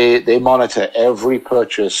they monitor every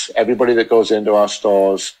purchase. Everybody that goes into our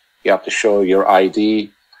stores, you have to show your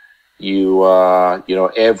ID. You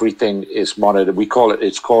know, everything is monitored.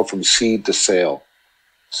 It's called from seed to sale.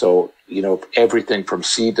 So, you know, everything from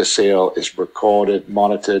seed to sale is recorded,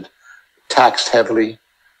 monitored, taxed heavily.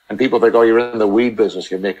 And people think, oh, you're in the weed business,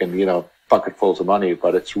 you're making, you know, bucketfuls of money,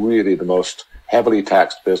 but it's really the most heavily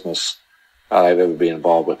taxed business I've ever been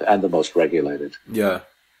involved with, and the most regulated. Yeah.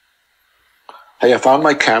 Hey, I found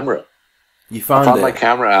my camera. You found I found my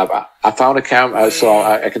camera. I found a camera, so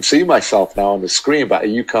I can see myself now on the screen, but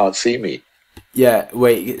you can't see me. Yeah,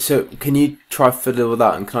 wait, so can you try fiddle with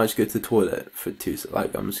that, and can I just go to the toilet for 2 seconds?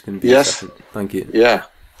 Like, I'm just going to be a second. Thank you. Yeah.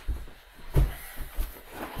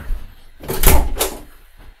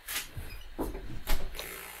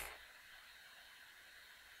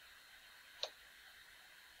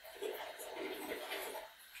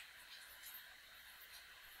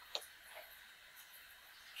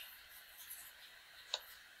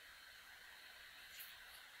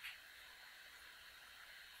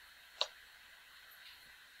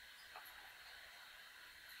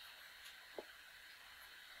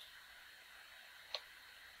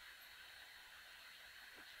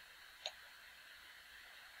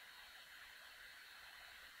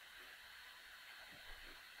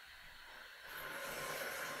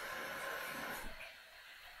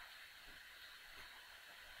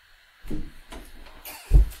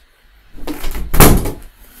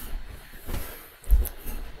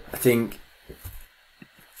 I think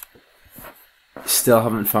still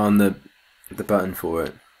haven't found the button for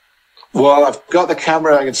it. Well, I've got the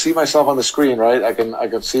camera. I can see myself on the screen, right? I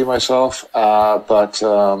can see myself. But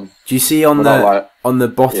do you see on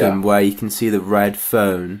the bottom where you can see the red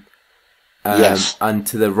phone? Yes. And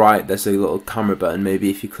to the right, there's a little camera button.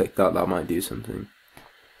 Maybe if you click that, that might do something.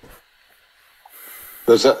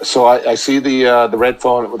 So I see the red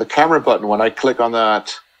phone with the camera button. When I click on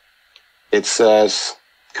that, it says,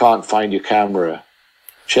 "Can't find your camera.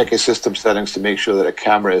 Check your system settings to make sure that a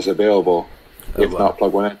camera is available. If not,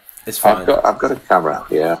 plug one in." It's fine. I've got a camera.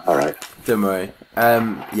 Yeah, all right. Don't worry.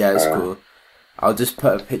 Yeah, it's cool. I'll just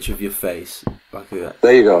put a picture of your face like that.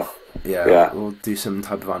 There you go. Yeah, we'll do some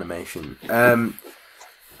type of animation. And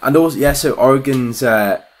also, yeah, so Oregon's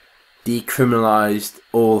decriminalized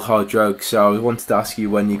all hard drugs. So I wanted to ask you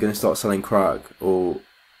when you're going to start selling crack, or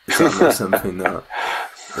is that not something that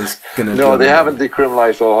is going to? No, they haven't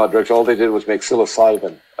decriminalized all hard drugs. All they did was make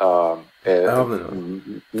psilocybin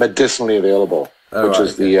medicinally available, which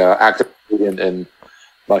is the active ingredient in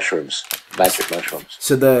mushrooms, magic mushrooms.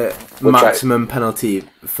 So the maximum penalty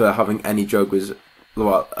for having any drug was,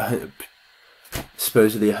 well,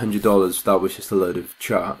 supposedly $100. That was just a load of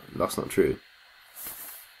chat. That's not true.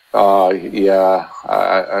 Yeah,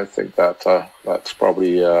 I think that's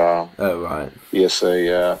probably oh, right. ESA.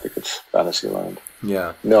 Yeah, I think it's Fantasyland.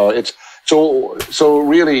 Yeah. No, it's so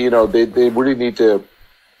really, you know, they really need to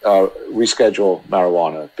reschedule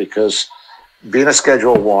marijuana, because being a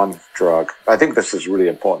Schedule 1 drug, I think this is a really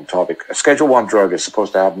important topic. A Schedule 1 drug is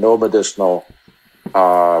supposed to have no medicinal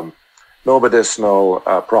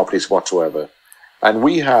properties whatsoever. And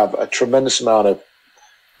we have a tremendous amount of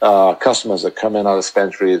customers that come in our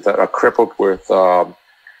dispensary that are crippled with,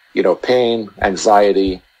 you know, pain,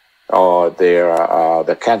 anxiety,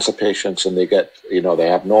 they're cancer patients, and they get, you know, they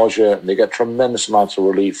have nausea, and they get tremendous amounts of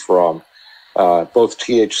relief from both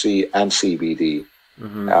THC and CBD.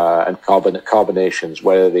 Mm-hmm. And combinations,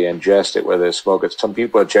 whether they ingest it, whether they smoke it. Some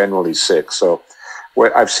people are generally sick, so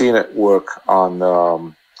I've seen it work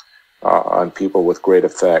on people with great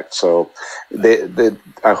effect. So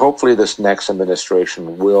hopefully this next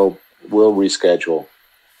administration will reschedule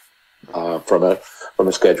from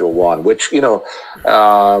a Schedule 1, which, you know,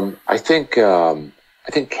 I think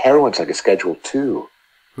heroin's like a Schedule 2.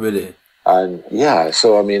 Really? And yeah,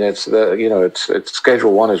 so I mean, it's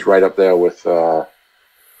Schedule 1 is right up there with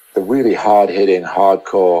the really hard-hitting,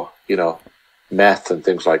 hardcore, you know, meth and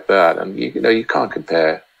things like that. And you know, you can't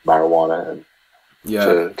compare marijuana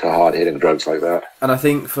to hard-hitting drugs like that. And I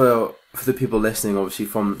think for the people listening, obviously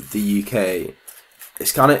from the UK,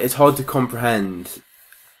 it's hard to comprehend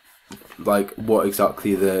like what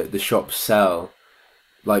exactly the shops sell,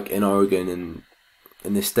 like in Oregon and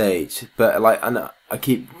in the States. But like, and I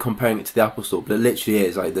keep comparing it to the Apple Store, but it literally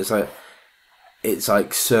is like it's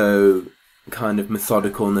like so kind of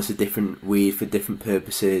methodical, and there's a different weed for different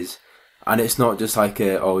purposes, and it's not just like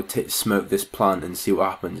smoke this plant and see what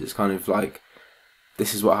happens. It's kind of like,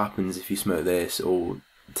 this is what happens if you smoke this, or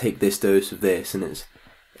take this dose of this, and it's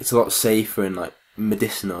a lot safer and like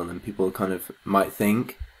medicinal than people kind of might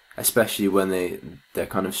think, especially when they're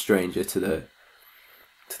kind of stranger to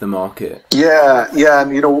to the market. Yeah,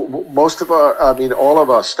 and most of all of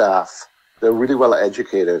our staff, they're really well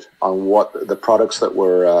educated on what the products that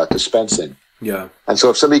we're dispensing. Yeah. And so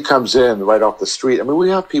if somebody comes in right off the street, I mean, we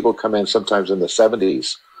have people come in sometimes in the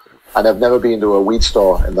 70s and have never been to a weed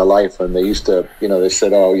store in their life, and they used to, they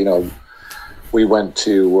said, we went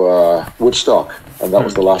to Woodstock, and that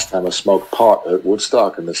was the last time I smoked pot at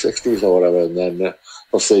Woodstock in the 60s or whatever. And then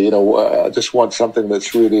they'll say, I just want something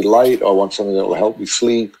that's really light, or I want something that will help me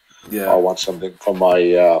sleep, or I want something for my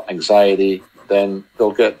anxiety. Then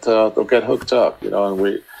they'll get hooked up, and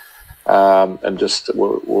we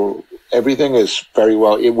everything is very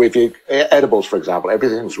well. With edibles, for example,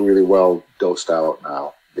 everything's really well dosed out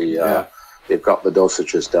now. They've got the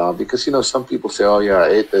dosages down, because some people say, "Oh yeah, I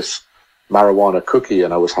ate this marijuana cookie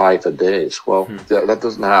and I was high for days." Well, that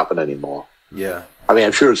doesn't happen anymore. Yeah, I mean,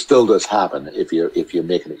 I'm sure it still does happen if you're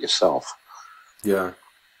making it yourself. Yeah.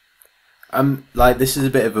 Like, this is a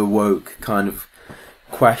bit of a woke kind of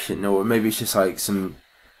question, or maybe it's just like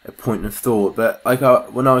a point of thought. But like,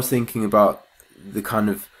 when I was thinking about the kind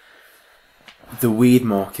of the weed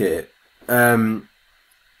market, do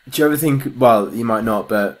you ever think? Well, you might not,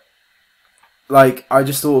 but like, I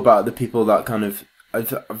just thought about the people that kind of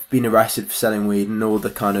I've been arrested for selling weed in all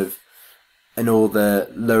the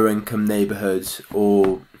lower income neighborhoods, or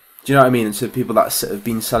do you know what I mean? And so people that have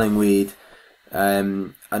been selling weed,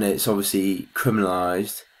 and it's obviously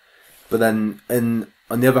criminalized. But then,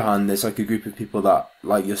 on the other hand, there's like a group of people that,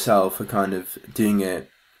 like yourself, are kind of doing it,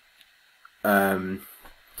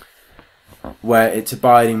 where it's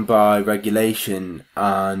abiding by regulation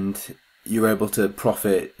and you're able to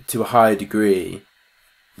profit to a higher degree.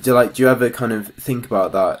 Do you ever kind of think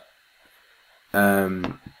about that?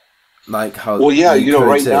 Like how? Well, yeah,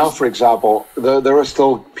 right now, for example, there are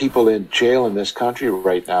still people in jail in this country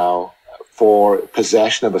right now for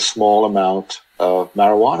possession of a small amount of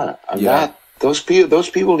marijuana, and those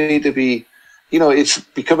people need to be, it's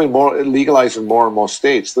becoming more legalized in more and more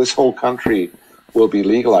states. This whole country will be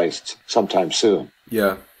legalized sometime soon.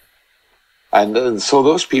 Yeah. And so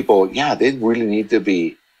those people, they really need to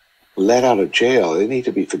be let out of jail. They need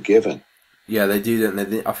to be forgiven. Yeah, they do, don't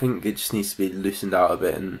they? I think it just needs to be loosened out a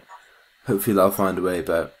bit, and hopefully they'll find a way.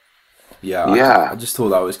 But I just thought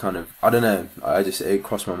that was kind of, I don't know, it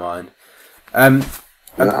crossed my mind.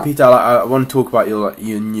 Peter, I want to talk about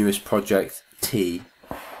your newest project, T.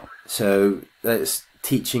 So that's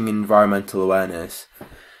teaching environmental awareness.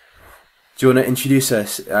 Do you want to introduce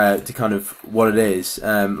us to kind of what it is?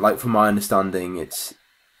 Like, from my understanding, it's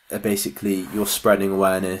basically you're spreading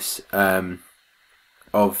awareness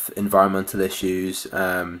of environmental issues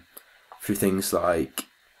through things like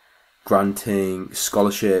granting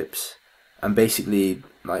scholarships and basically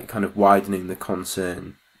like kind of widening the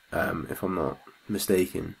concern, if I'm not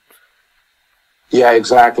mistaken. Yeah,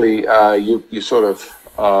 exactly. You sort of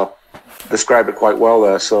described it quite well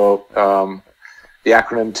there. So the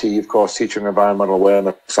acronym T, of course, Teaching Environmental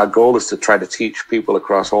Awareness. Our goal is to try to teach people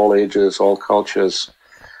across all ages, all cultures,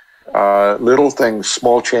 little things,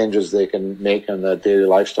 small changes they can make in their daily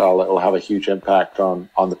lifestyle that will have a huge impact on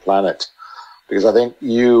the planet. Because I think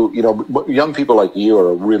young people like you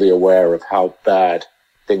are really aware of how bad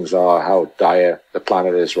things are, how dire the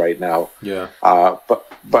planet is right now. Yeah.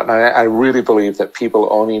 But I really believe that people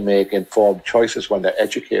only make informed choices when they're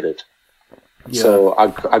educated. Yeah. So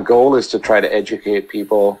our goal is to try to educate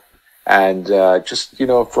people, and just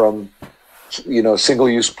from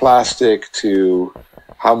single-use plastic to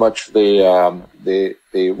how much they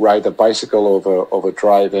ride the bicycle over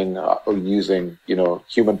driving or using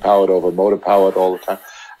human-powered over motor-powered all the time.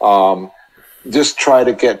 Just try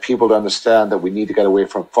to get people to understand that we need to get away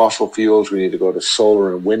from fossil fuels. We need to go to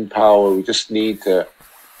solar and wind power. We just need to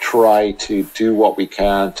try to do what we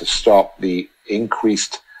can to stop the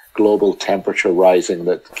increased global temperature rising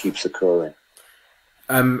that keeps occurring.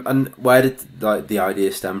 And where did the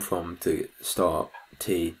idea stem from to start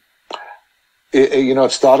T?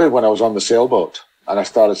 It started when I was on the sailboat, and I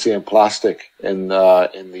started seeing plastic in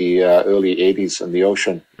the early 80s in the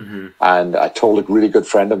ocean. Mm-hmm. And I told a really good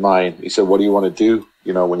friend of mine. He said, "What do you want to do?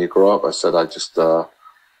 When you grow up?" I said, "I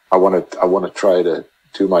want to try to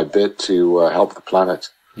do my bit to help the planet."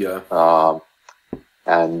 Yeah.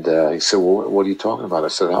 And he said, "Well, what are you talking about?" I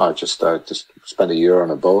said, "I just spent a year on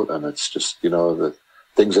a boat, and it's just the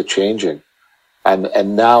things are changing,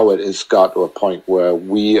 and now it has got to a point where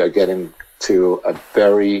we are getting to a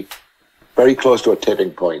very, very close to a tipping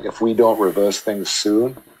point. If we don't reverse things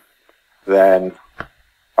soon, then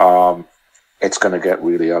it's going to get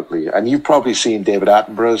really ugly." And you've probably seen David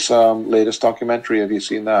Attenborough's latest documentary. Have you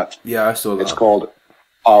seen that? Yeah, I saw that. It's called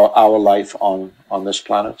Our Life on This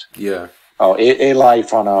Planet. Yeah. a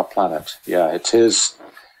life on our planet. Yeah, it's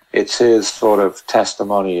his sort of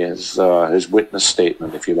testimony, his witness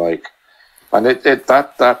statement, if you like. And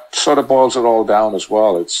that sort of boils it all down as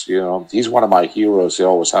well. It's, he's one of my heroes. He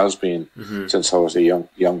always has been since I was a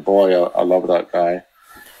young boy. I love that guy,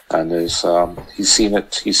 and he's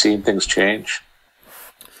seen things change.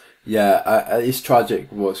 Yeah, it's tragic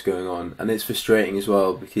what's going on, and it's frustrating as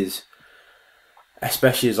well because,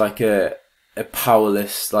 especially as like a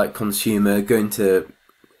powerless like consumer going to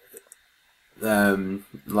the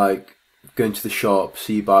shop,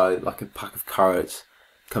 so you buy like a pack of carrots.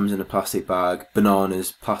 Comes in a plastic bag,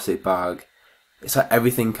 bananas, plastic bag. It's like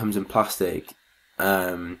everything comes in plastic,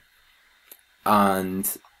 and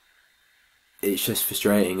it's just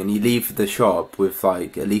frustrating. And you leave the shop with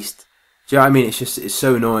like at least, do you know what I mean? It's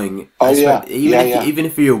so annoying. Oh yeah, even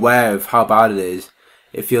if you're aware of how bad it is,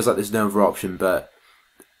 it feels like there's no other option. But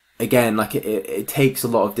again, like it takes a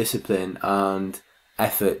lot of discipline and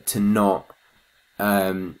effort to not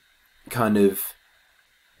kind of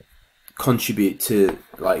contribute to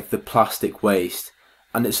like the plastic waste,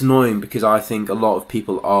 and it's annoying because I think a lot of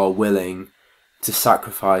people are willing to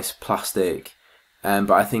sacrifice plastic,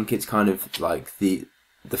 but I think it's kind of like the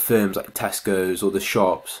firms like Tesco's or the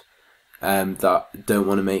shops that don't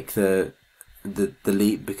want to make the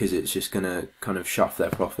leap because it's just gonna kind of shaft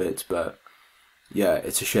their profits. But yeah,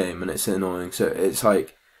 it's a shame and it's annoying. So it's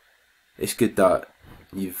like it's good that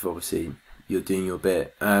you're doing your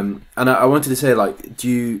bit. And I wanted to say, like, do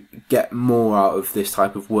you get more out of this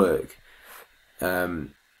type of work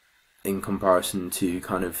in comparison to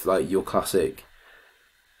kind of like your classic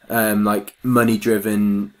like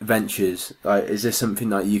money-driven ventures? Like, is this something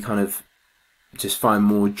that you kind of just find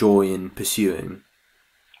more joy in pursuing?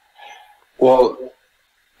 Well,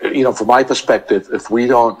 from my perspective, if we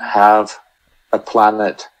don't have a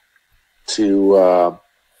planet to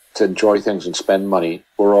enjoy things and spend money,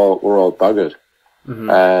 we're all buggered. Mm-hmm.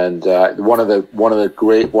 And one of the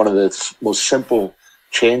most simple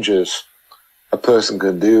changes a person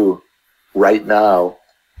can do right now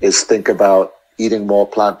is think about eating more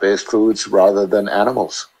plant-based foods rather than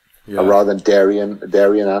animals, rather than dairy and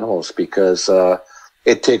animals, because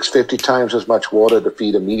it takes 50 times as much water to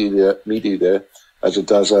feed a meat eater as it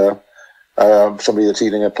does somebody that's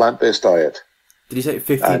eating a plant-based diet. Did you say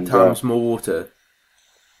 15 times more water?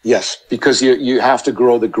 Yes, because you have to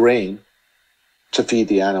grow the grain to feed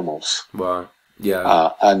the animals. Wow.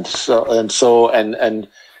 Yeah. And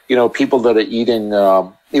people that are eating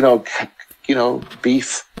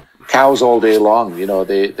beef, cows all day long,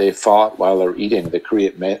 they fart while they're eating, they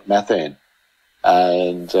create methane.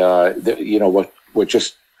 And we're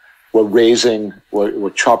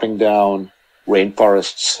chopping down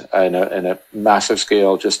rainforests in a massive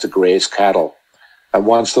scale just to graze cattle. And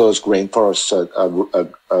once those rainforests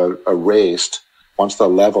are raised, once they're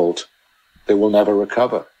leveled, they will never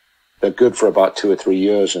recover. They're good for about 2 or 3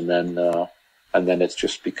 years, and then it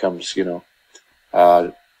just becomes,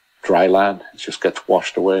 dry land. It just gets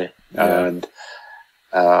washed away. Yeah. And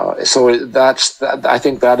so I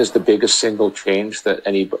think that is the biggest single change that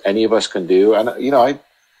any of us can do. And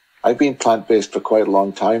I've been plant-based for quite a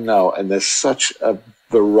long time now, and there's such a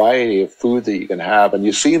variety of food that you can have, and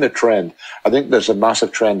you've seen a trend. I think there's a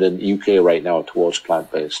massive trend in UK right now towards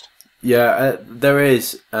plant-based. Yeah, there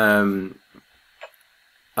is, and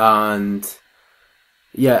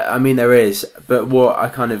yeah, I mean there is. But what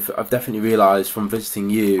I've definitely realised from visiting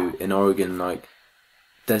you in Oregon, like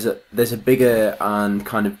there's a bigger and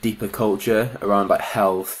kind of deeper culture around like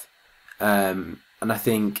health, and I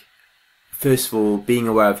think first of all, being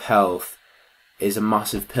aware of health is a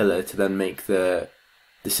massive pillar to then make the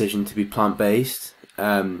decision to be plant-based,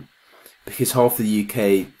 because half of the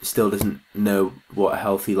UK still doesn't know what a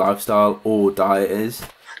healthy lifestyle or diet is.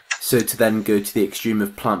 So to then go to the extreme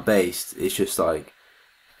of plant-based, it's just like,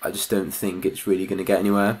 I just don't think it's really going to get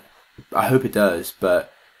anywhere. I hope it does,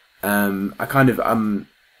 but I'm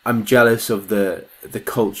jealous of the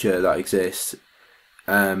culture that exists,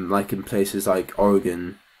 like in places like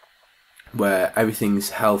Oregon, where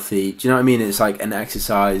everything's healthy. Do you know what I mean? It's like an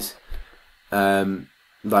exercise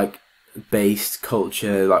like based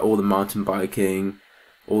culture, like all the mountain biking,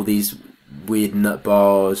 all these weird nut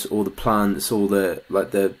bars, all the plants, all the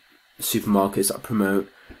like the supermarkets that promote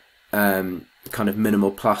kind of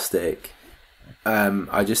minimal plastic.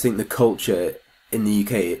 I just think the culture in the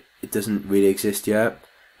UK, it doesn't really exist yet,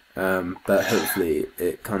 but hopefully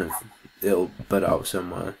it'll bud out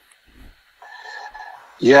somewhere.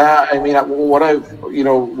 Yeah, I mean, what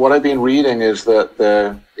I've been reading is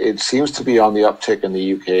that it seems to be on the uptick in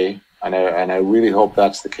the UK, and I really hope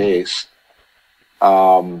that's the case.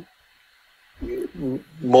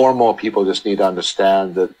 more and more people just need to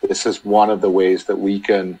understand that this is one of the ways that we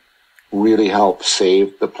can really help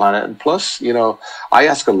save the planet. And plus, I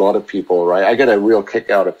ask a lot of people, right? I get a real kick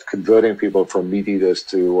out of converting people from meat eaters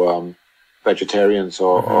to vegetarians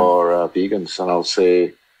or vegans. And I'll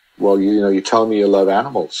say, well, you tell me you love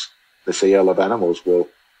animals. They say, yeah, I love animals. Well,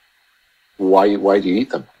 why do you eat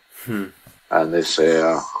them? And they say,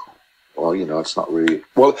 well, it's not really.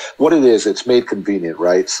 Well, what it is, it's made convenient,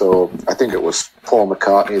 right? So I think it was Paul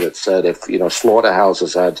McCartney that said if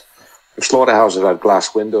slaughterhouses had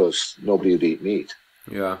glass windows, nobody would eat meat.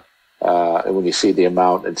 Yeah. And when you see the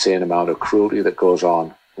insane amount of cruelty that goes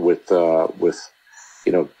on with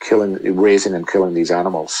raising and killing these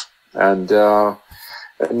animals, and for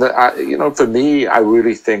me, I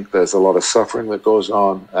really think there's a lot of suffering that goes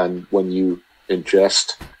on, and when you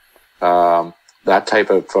ingest that type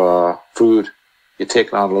of food, you're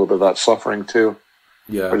taking on a little bit of that suffering too.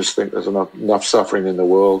 Yeah. I just think there's enough suffering in the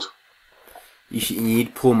world. You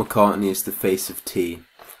need Paul McCartney as the face of tea.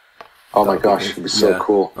 Oh my gosh, it'd be so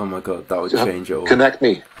cool. Oh my god, that would change it all. Connect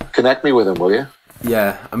me with him, will you?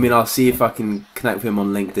 Yeah, I mean, I'll see if I can connect with him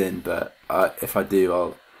on LinkedIn, but if I do,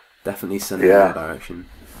 I'll definitely send him in that direction.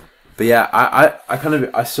 But yeah,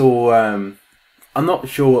 I saw, I'm not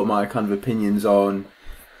sure what my kind of opinions on,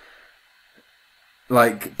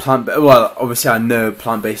 like, well, obviously I know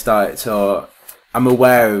plant-based diets are, I'm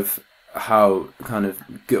aware of how kind of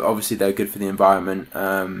good, obviously they're good for the environment,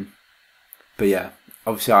 but yeah,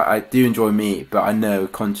 obviously I do enjoy meat, but I know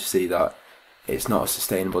consciously that it's not a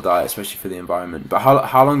sustainable diet, especially for the environment. But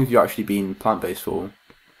how long have you actually been plant-based for?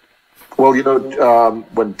 Well,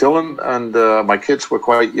 when Dylan and my kids were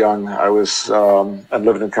quite young, I was and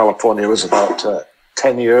living in California, it was about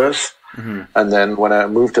 10 years. Mm-hmm. And then when I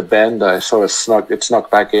moved to Bend, I sort of snuck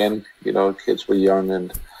back in. Kids were young,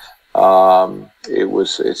 and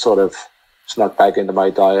it sort of snuck back into my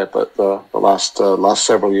diet. But the last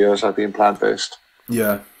several years, I've been plant-based.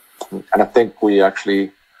 Yeah. And I think we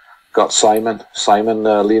actually got Simon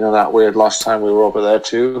leaning that way last time we were over there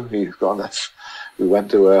too. He's gone this. We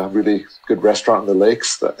went to a really good restaurant in the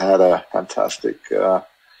Lakes that had a fantastic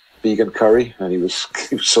vegan curry, and he was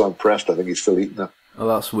so impressed. I think he's still eating it. Oh,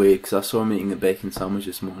 that's weird, because I saw him eating a bacon sandwich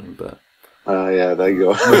this morning, but... yeah, there you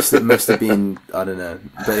go. must have been, I don't know.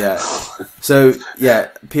 But yeah. So, yeah,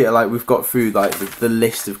 Peter, like, we've got through, like, the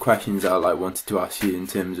list of questions I, like, wanted to ask you in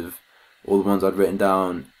terms of all the ones I'd written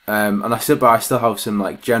down. And I still have some,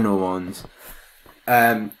 like, general ones.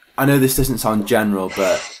 I know this doesn't sound general,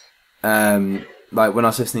 but... like when I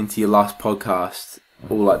was listening to your last podcast,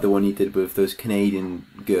 or like the one you did with those Canadian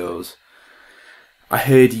girls, I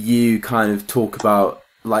heard you kind of talk about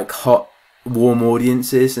like hot, warm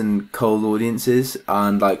audiences and cold audiences,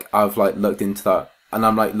 and like I've like looked into that, and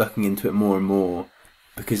I'm like looking into it more and more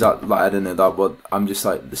because I don't know I'm just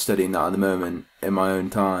like studying that at the moment in my own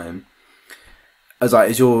time. I was like,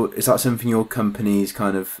 is that something your company's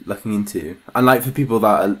kind of looking into? And like for people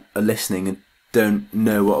that are listening and don't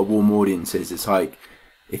know what a warm audience is, it's like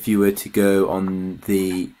if you were to go on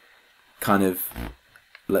the kind of,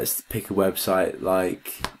 let's pick a website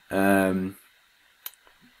like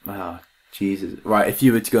if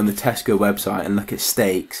you were to go on the Tesco website and look at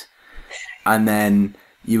steaks, and then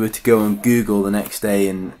you were to go on Google the next day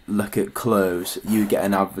and look at clothes, you would get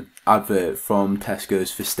an advert from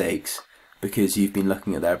Tesco's for steaks because you've been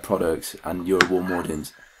looking at their products and you're a warm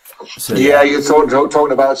audience. So, yeah, you're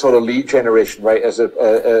talking about sort of lead generation, right? As it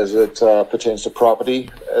pertains to property,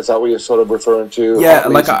 is that what you're sort of referring to? Yeah,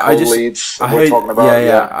 like I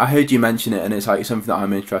heard you mention it, and it's like something that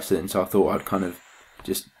I'm interested in. So I thought I'd kind of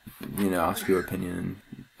just ask your opinion and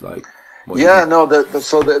like.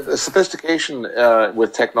 The sophistication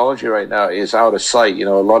with technology right now is out of sight.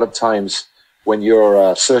 A lot of times when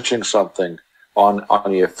you're searching something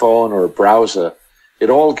on your phone or a browser,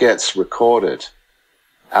 it all gets recorded.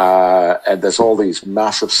 And there's all these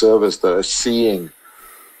massive servers that are seeing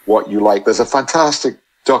what you like. There's a fantastic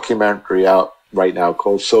documentary out right now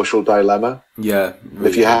called Social Dilemma. Yeah.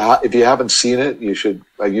 Really. If you haven't seen it, you should.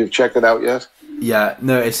 You've checked it out yet? Yeah.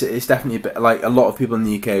 No, it's definitely a bit, like a lot of people in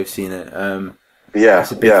the UK have seen it.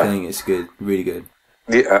 It's a big thing. It's good, really good.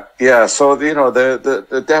 Yeah. So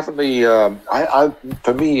they're definitely.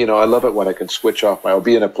 For me, I love it when I can switch off. I'll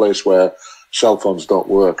be in a place where cell phones don't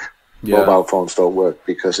work. Yeah. Mobile phones don't work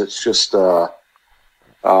because it's just,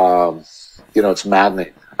 it's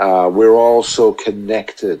maddening. We're all so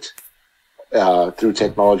connected through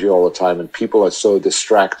technology all the time, and people are so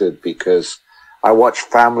distracted because I watch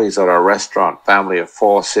families at a restaurant, family of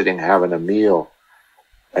 4 sitting having a meal,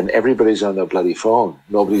 and everybody's on their bloody phone.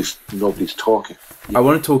 Nobody's talking. I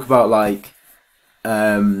want to talk about like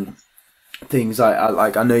things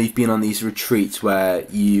like I know you've been on these retreats where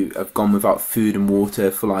you have gone without food and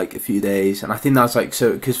water for like a few days, and I think that's like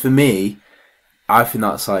so because for me, I think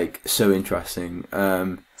that's like so interesting.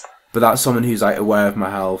 But that's someone who's like aware of my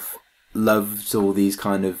health, loves all these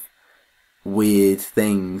kind of weird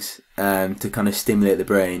things to kind of stimulate the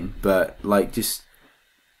brain, but like just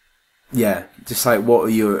like what are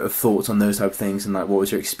your thoughts on those type of things, and like what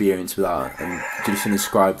was your experience with that, and just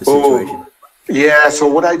describe the situation. Yeah, so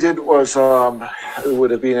what I did was it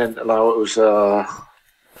would have been it was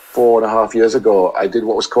 4.5 years ago. I did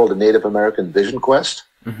what was called a Native American Vision Quest,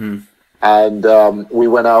 and we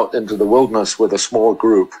went out into the wilderness with a small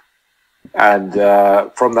group. And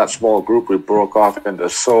from that small group, we broke off into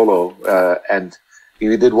solo, and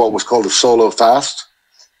we did what was called a solo fast.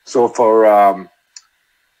 So for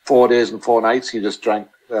 4 days and 4 nights, you just drank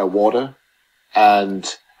water. And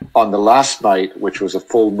on the last night, which was a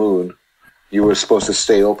full moon, you were supposed to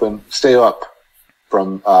stay up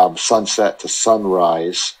from sunset to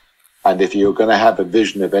sunrise. And if you were going to have a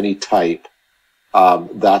vision of any type,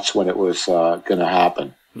 that's when it was going to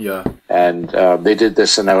happen. Yeah. And they did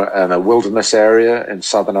this in a wilderness area in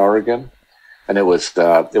Southern Oregon, and it was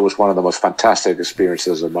one of the most fantastic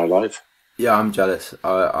experiences of my life. Yeah, I'm jealous.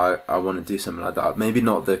 I want to do something like that. Maybe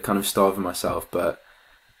not the kind of starving myself, but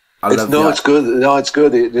it's good. No, it's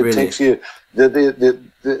good. It really? Takes you.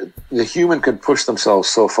 The human can push themselves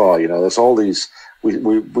so far. You know, there's all these.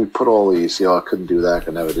 We put all these. You know, I couldn't do that. I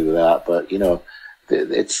could never do that. But you know.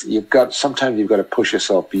 Sometimes you've got to push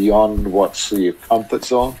yourself beyond what's your comfort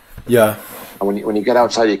zone. Yeah. And when you get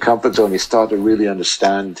outside your comfort zone, you start to really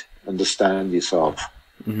understand yourself.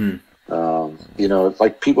 Mm-hmm. You know,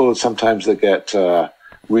 like people sometimes that get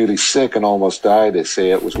really sick and almost die, they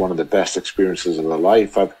say it was one of the best experiences of their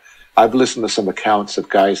life. I've listened to some accounts of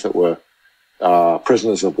guys that were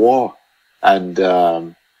prisoners of war and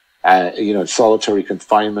you know, solitary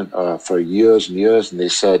confinement for years and years, and they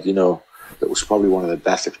said, you know, it was probably one of the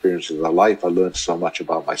best experiences of my life. I learned so much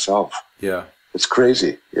about myself. Yeah. It's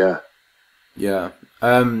crazy. Yeah. Yeah.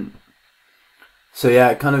 So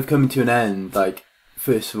yeah, kind of coming to an end, like,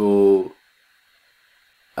 first of all,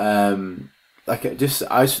 like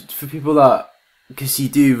for people that, because you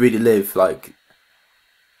do really live, like,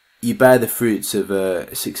 you bear the fruits of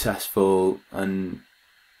a successful and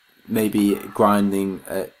maybe grinding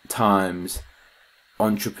at times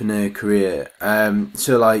entrepreneur career.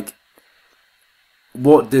 So like,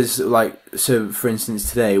 what does, like, so for instance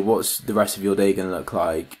today, what's the rest of your day going to look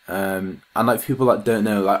like? And like, for people that don't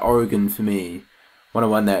know, like, Oregon for me, when I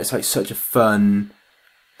went there, it's like such a fun,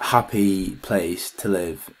 happy place to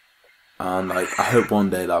live, and like, I hope one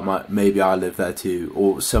day that maybe I live there too,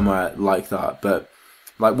 or somewhere like that. But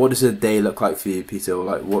like, what does a day look like for you, Peter? Or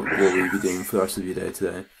like, what will you be doing for the rest of your day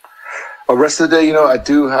today? The rest of the day, you know, I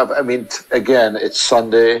do have, I mean, again, it's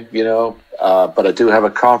Sunday, you know, but I do have a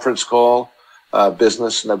conference call,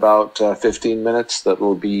 business in about 15 minutes. That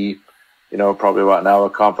will be, you know, probably about an hour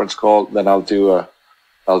conference call. Then I'll do a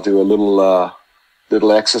little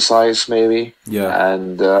exercise maybe. Yeah.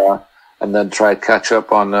 And then try to catch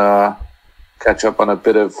up on a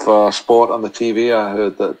bit of sport on the TV. I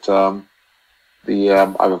heard that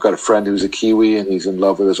I've got a friend who's a Kiwi and he's in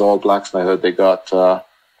love with his All Blacks, and I heard they got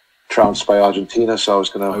trounced by Argentina, so I was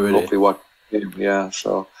going to hopefully watch him. Yeah.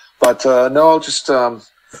 So, but no, I'll just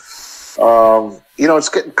you know, it's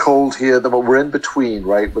getting cold here. We're in between,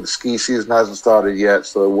 right? But the ski season hasn't started yet,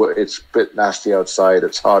 so it's a bit nasty outside.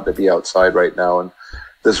 It's hard to be outside right now, and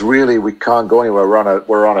we can't go anywhere.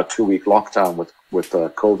 We're on a 2-week lockdown with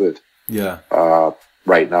COVID. Yeah.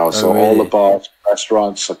 Right now, so all the bars,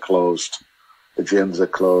 restaurants are closed, the gyms are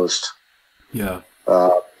closed. Yeah.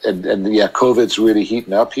 And yeah, COVID's really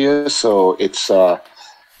heating up here, so it's yeah,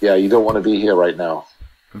 you don't want to be here right now.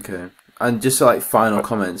 Okay. And just like final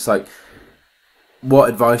comments, like, what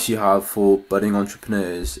advice you have for budding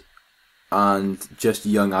entrepreneurs and just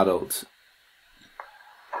young adults?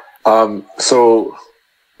 So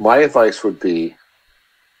my advice would be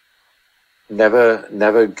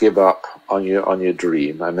never give up on your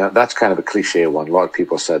dream. And that's kind of a cliche one. A lot of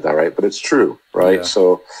people said that, right? But it's true, right? Yeah.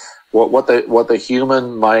 So what the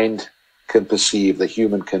human mind can perceive, the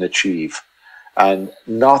human can achieve, and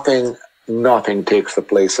nothing takes the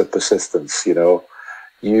place of persistence. You know,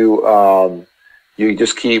 you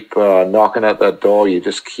just keep knocking at that door. You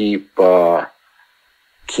just keep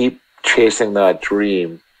chasing that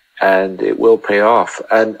dream, and it will pay off.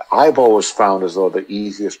 And I've always found as though the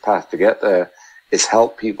easiest path to get there is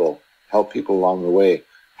help people along the way,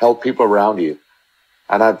 help people around you.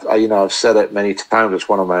 And I've said it many times. It's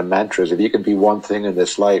one of my mantras. If you can be one thing in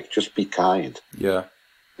this life, just be kind. Yeah.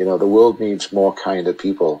 You know, the world needs more kinder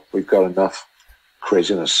people. We've got enough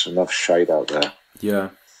craziness, enough shite out there. Yeah.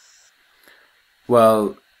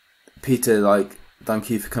 Well, Peter, like, thank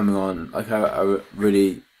you for coming on. Like, I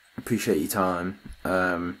really appreciate your time.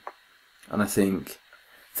 And I think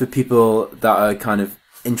for people that are kind of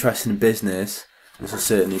interested in business, this will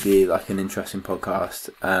certainly be like an interesting podcast.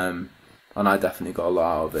 And I definitely got a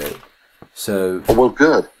lot out of it. So, well,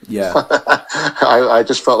 good. Yeah. I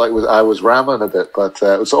just felt like I was rambling a bit, but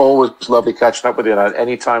it was always lovely catching up with you. And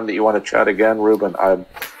any time that you want to chat again, Ruben, I'd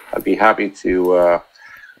be happy to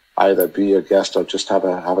either be a guest or just have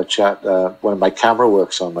a chat when my camera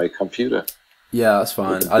works on my computer. Yeah, that's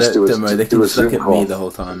fine. Don't worry, they can just look at me the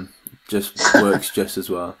whole time. Just works just as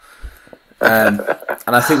well. And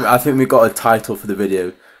I think we got a title for the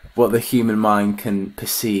video: what the human mind can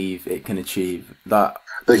perceive, it can achieve. That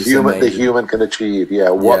the human can achieve. Yeah,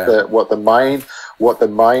 what the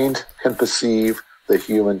mind can perceive, the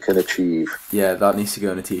human can achieve. Yeah, that needs to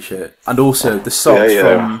go on a t-shirt. And also the socks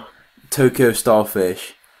from Tokyo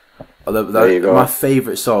Starfish. There you go. My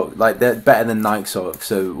favourite sock. Like, they're better than Nike socks,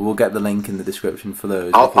 so we'll get the link in the description for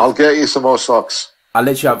those. I'll get you some more socks. I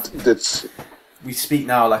literally have. We speak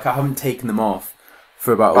now. Like, I haven't taken them off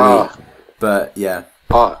for about a week, but yeah.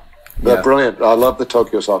 They're brilliant. I love the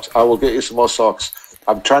Tokyo socks. I will get you some more socks.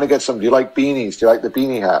 I'm trying to get some. Do you like beanies? Do you like the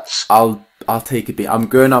beanie hats? I'll take a beanie. I'm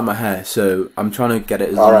growing out my hair, so I'm trying to get it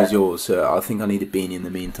as long as yours. So I think I need a beanie in the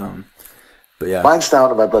meantime. But yeah, mine's down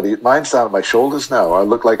to my shoulders now. I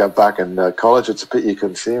look like I'm back in college. It's a pity you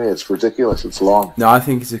couldn't see me. It's ridiculous. It's long. No, I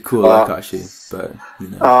think it's a cool look actually. But you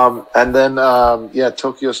know. And then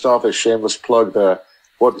Tokyo Starfish. Shameless plug there.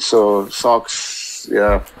 So socks,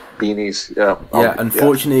 beanies, yeah.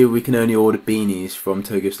 Unfortunately, we can only order beanies from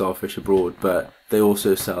Tokyo Starfish abroad, but they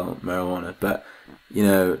also sell marijuana. But you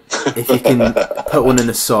know, if you can put one in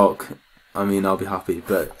a sock, I mean, I'll be happy.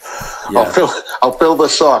 But yeah. I'll fill the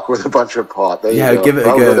sock with a bunch of pot. There you go. Give it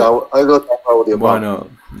a go. I'll go down with you. Why not?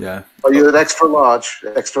 Yeah. Are you an extra large?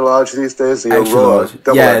 Extra large these days? Extra large.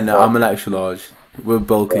 I'm an extra large. We're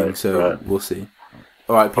bulking, we'll see.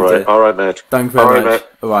 All right, Peter. All right, mate. Thank you very much.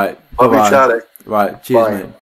 All right. I'll be chatting. Right. Cheers, mate.